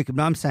world cricket,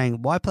 but I'm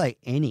saying, why play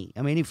any?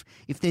 I mean,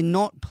 if they're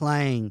not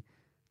playing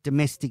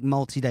domestic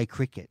multi-day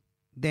cricket,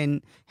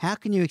 then how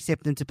can you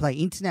accept them to play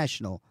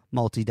international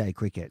multi-day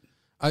cricket?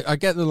 I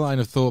get the line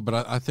of thought,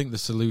 but I think the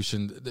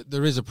solution,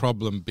 there is a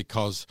problem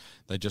because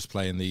they're just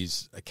playing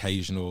these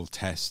occasional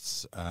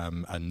tests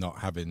and not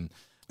having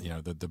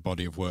the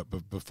body of work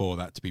before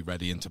that to be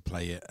ready and to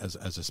play it as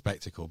a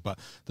spectacle. But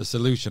the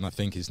solution, I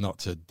think, is not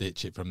to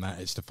ditch it from that.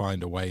 It's to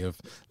find a way of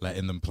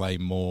letting them play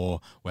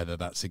more, whether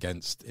that's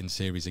in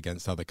series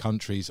against other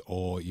countries,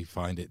 or you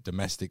find it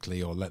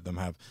domestically, or let them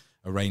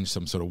arrange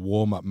some sort of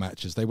warm-up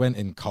matches. They went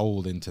in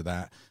cold into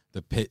that.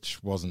 The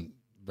pitch wasn't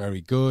very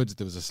good.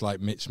 There was a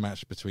slight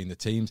mismatch between the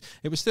teams.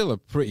 It was still a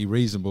pretty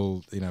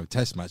reasonable,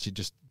 test match.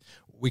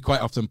 We quite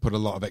often put a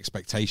lot of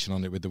expectation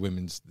on it with the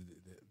women's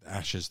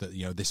Ashes, that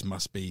this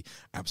must be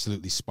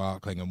absolutely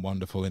sparkling and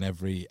wonderful in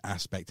every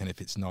aspect, and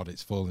if it's not,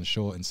 it's fallen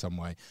short in some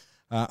way.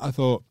 I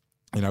thought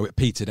it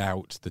petered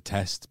out the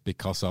test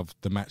because of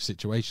the match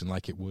situation,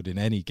 like it would in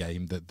any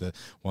game, that the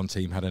one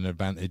team had an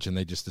advantage and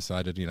they just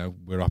decided,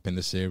 we're up in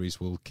the series,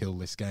 we'll kill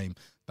this game.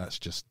 That's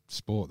just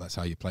sport. That's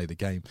how you play the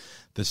game.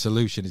 The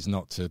solution is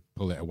not to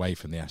pull it away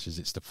from the Ashes.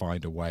 It's to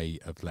find a way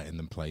of letting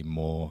them play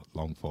more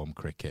long-form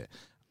cricket.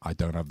 I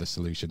don't have the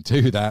solution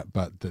to that,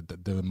 but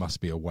there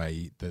must be a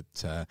way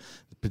that,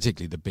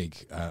 particularly the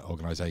big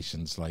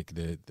organisations like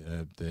the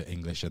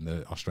English and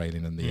the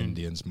Australian and the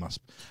Indians, must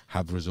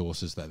have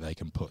resources that they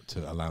can put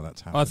to allow that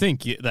to happen. I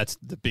think that's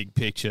the big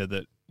picture,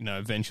 that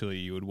eventually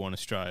you would want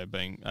Australia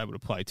being able to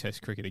play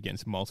Test cricket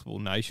against multiple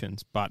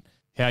nations. But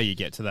how you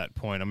get to that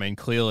point, I mean,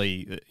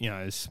 clearly,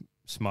 there's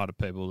smarter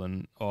people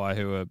than I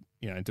who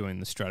are doing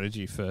the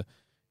strategy for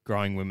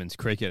growing women's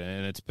cricket,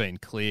 and it's been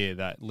clear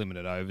that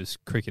limited overs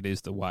cricket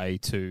is the way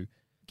to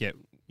get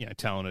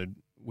talented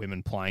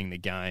women playing the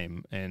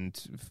game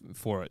and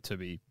for it to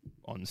be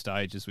on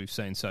stage, as we've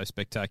seen so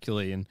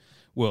spectacularly in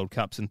World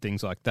Cups and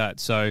things like that.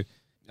 So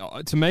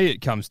to me,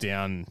 it comes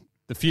down,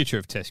 the future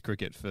of Test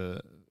cricket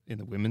in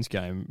the women's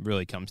game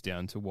really comes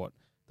down to what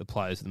the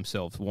players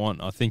themselves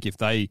want. I think if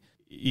they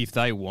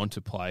want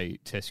to play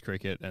Test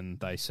cricket and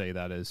they see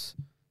that as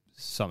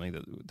something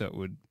that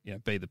would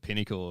be the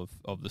pinnacle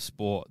of the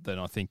sport, then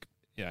I think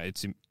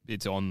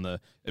it's on the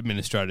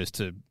administrators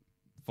to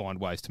find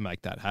ways to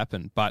make that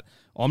happen. But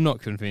I'm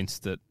not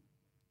convinced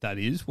that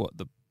is what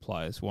the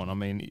players want. I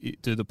mean,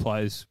 do the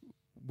players,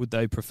 would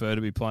they prefer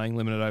to be playing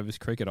limited overs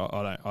cricket?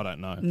 I don't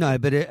know. No,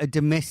 but a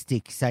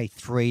domestic, say,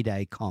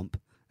 3-day comp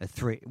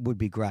would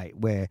be great,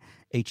 where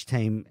each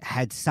team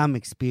had some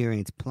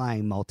experience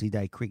playing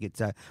multi-day cricket.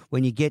 So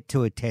when you get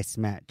to a test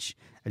match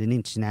at an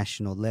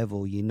international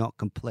level, you're not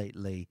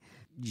completely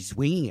just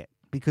winging it,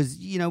 because,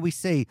 we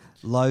see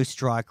low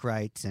strike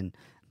rates and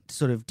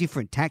sort of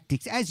different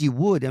tactics, as you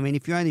would. I mean,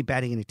 if you're only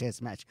batting in a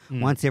test match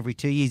once every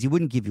 2 years, you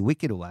wouldn't give your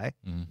wicket away.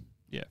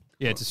 Yeah,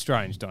 it's a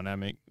strange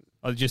dynamic.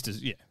 I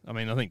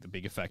think the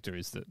bigger factor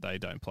is that they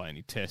don't play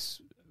any tests,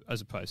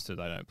 as opposed to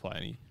they don't play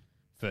any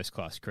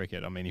first-class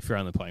cricket. I mean, if you're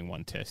only playing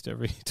one test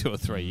every 2 or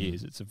 3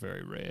 years, it's a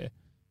very rare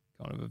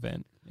kind of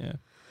event. Yeah.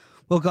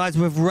 Well, guys,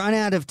 we've run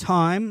out of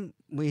time.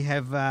 We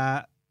have.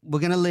 We're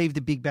going to leave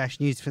the Big Bash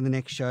news for the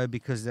next show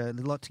because there's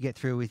a lot to get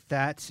through with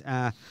that.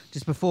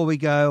 Just before we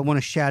go, I want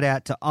to shout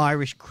out to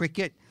Irish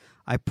cricket.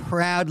 I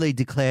proudly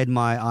declared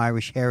my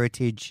Irish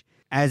heritage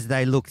as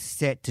they looked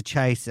set to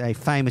chase a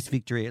famous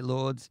victory at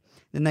Lords.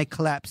 Then they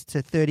collapsed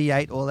to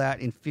 38 all out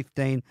in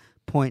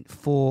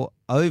 15.4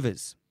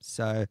 overs.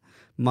 So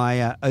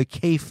my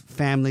O'Keefe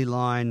family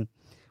line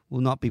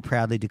will not be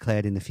proudly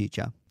declared in the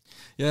future.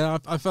 Yeah,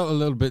 I felt a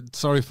little bit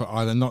sorry for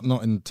Ireland,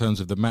 not in terms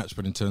of the match,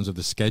 but in terms of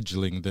the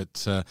scheduling,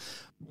 that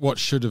what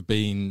should have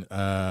been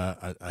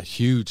a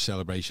huge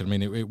celebration. I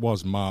mean, it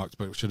was marked,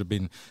 but it should have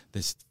been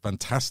this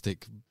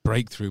fantastic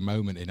breakthrough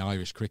moment in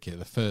Irish cricket,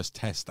 the first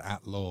test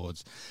at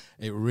Lords.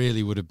 It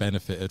really would have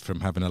benefited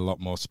from having a lot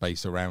more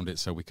space around it,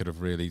 so we could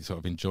have really sort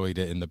of enjoyed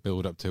it in the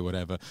build-up to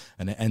whatever,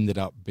 and it ended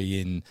up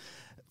being,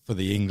 for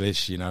the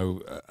English, an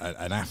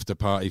after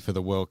party for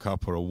the World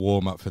Cup or a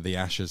warm up for the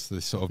Ashes.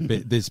 This sort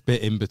of this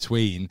bit in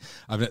between.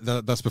 I mean,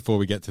 that's before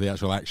we get to the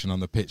actual action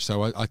on the pitch.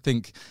 So I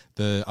think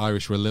the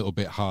Irish were a little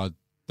bit hard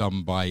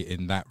done by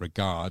in that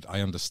regard. I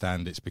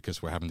understand it's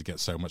because we're having to get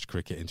so much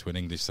cricket into an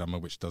English summer,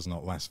 which does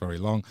not last very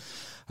long.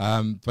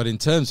 But in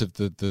terms of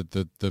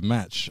the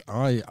match,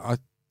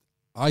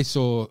 I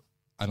saw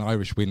an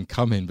Irish win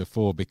come in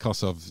before,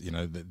 because of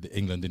the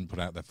England didn't put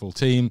out their full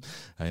team,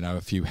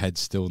 a few heads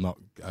still not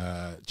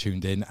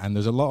tuned in, and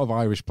there's a lot of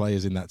Irish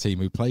players in that team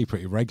who play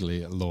pretty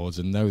regularly at Lords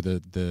and know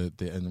the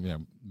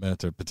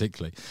Murtagh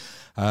particularly,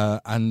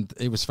 and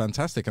it was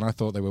fantastic, and I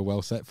thought they were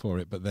well set for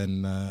it. But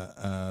then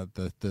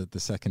the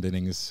second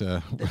innings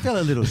it fell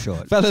a little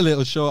short.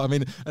 I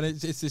mean, and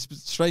it's this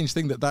strange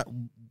thing that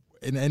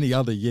in any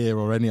other year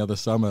or any other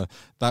summer,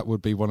 that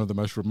would be one of the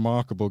most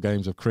remarkable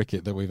games of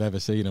cricket that we've ever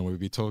seen, and we'd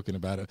be talking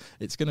about it.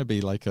 It's going to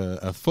be like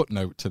a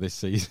footnote to this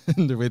season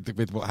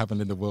with what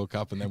happened in the World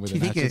Cup, and then with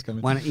the Ashes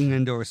coming. One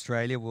England or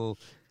Australia will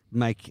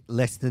make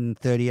less than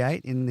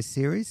 38 in this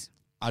series?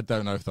 I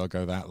don't know if they'll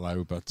go that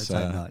low, but let's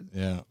hope not.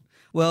 Yeah.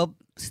 Well,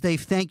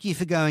 Steve, thank you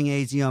for going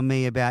easy on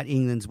me about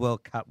England's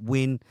World Cup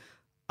win.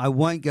 I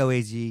won't go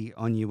easy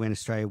on you when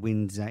Australia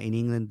wins in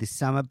England this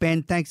summer.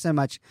 Ben, thanks so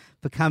much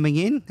for coming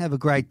in. Have a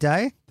great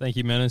day. Thank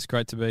you, Menace.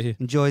 Great to be here.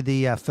 Enjoy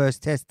the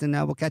first test, and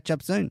we'll catch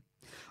up soon.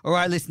 All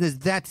right, listeners,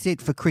 that's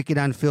it for Cricket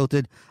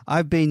Unfiltered.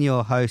 I've been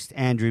your host,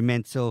 Andrew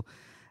Menzel.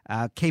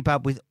 Keep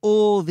up with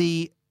all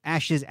the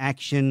Ashes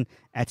action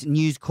at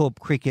News Corp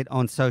Cricket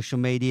on social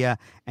media,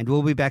 and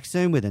we'll be back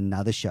soon with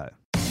another show.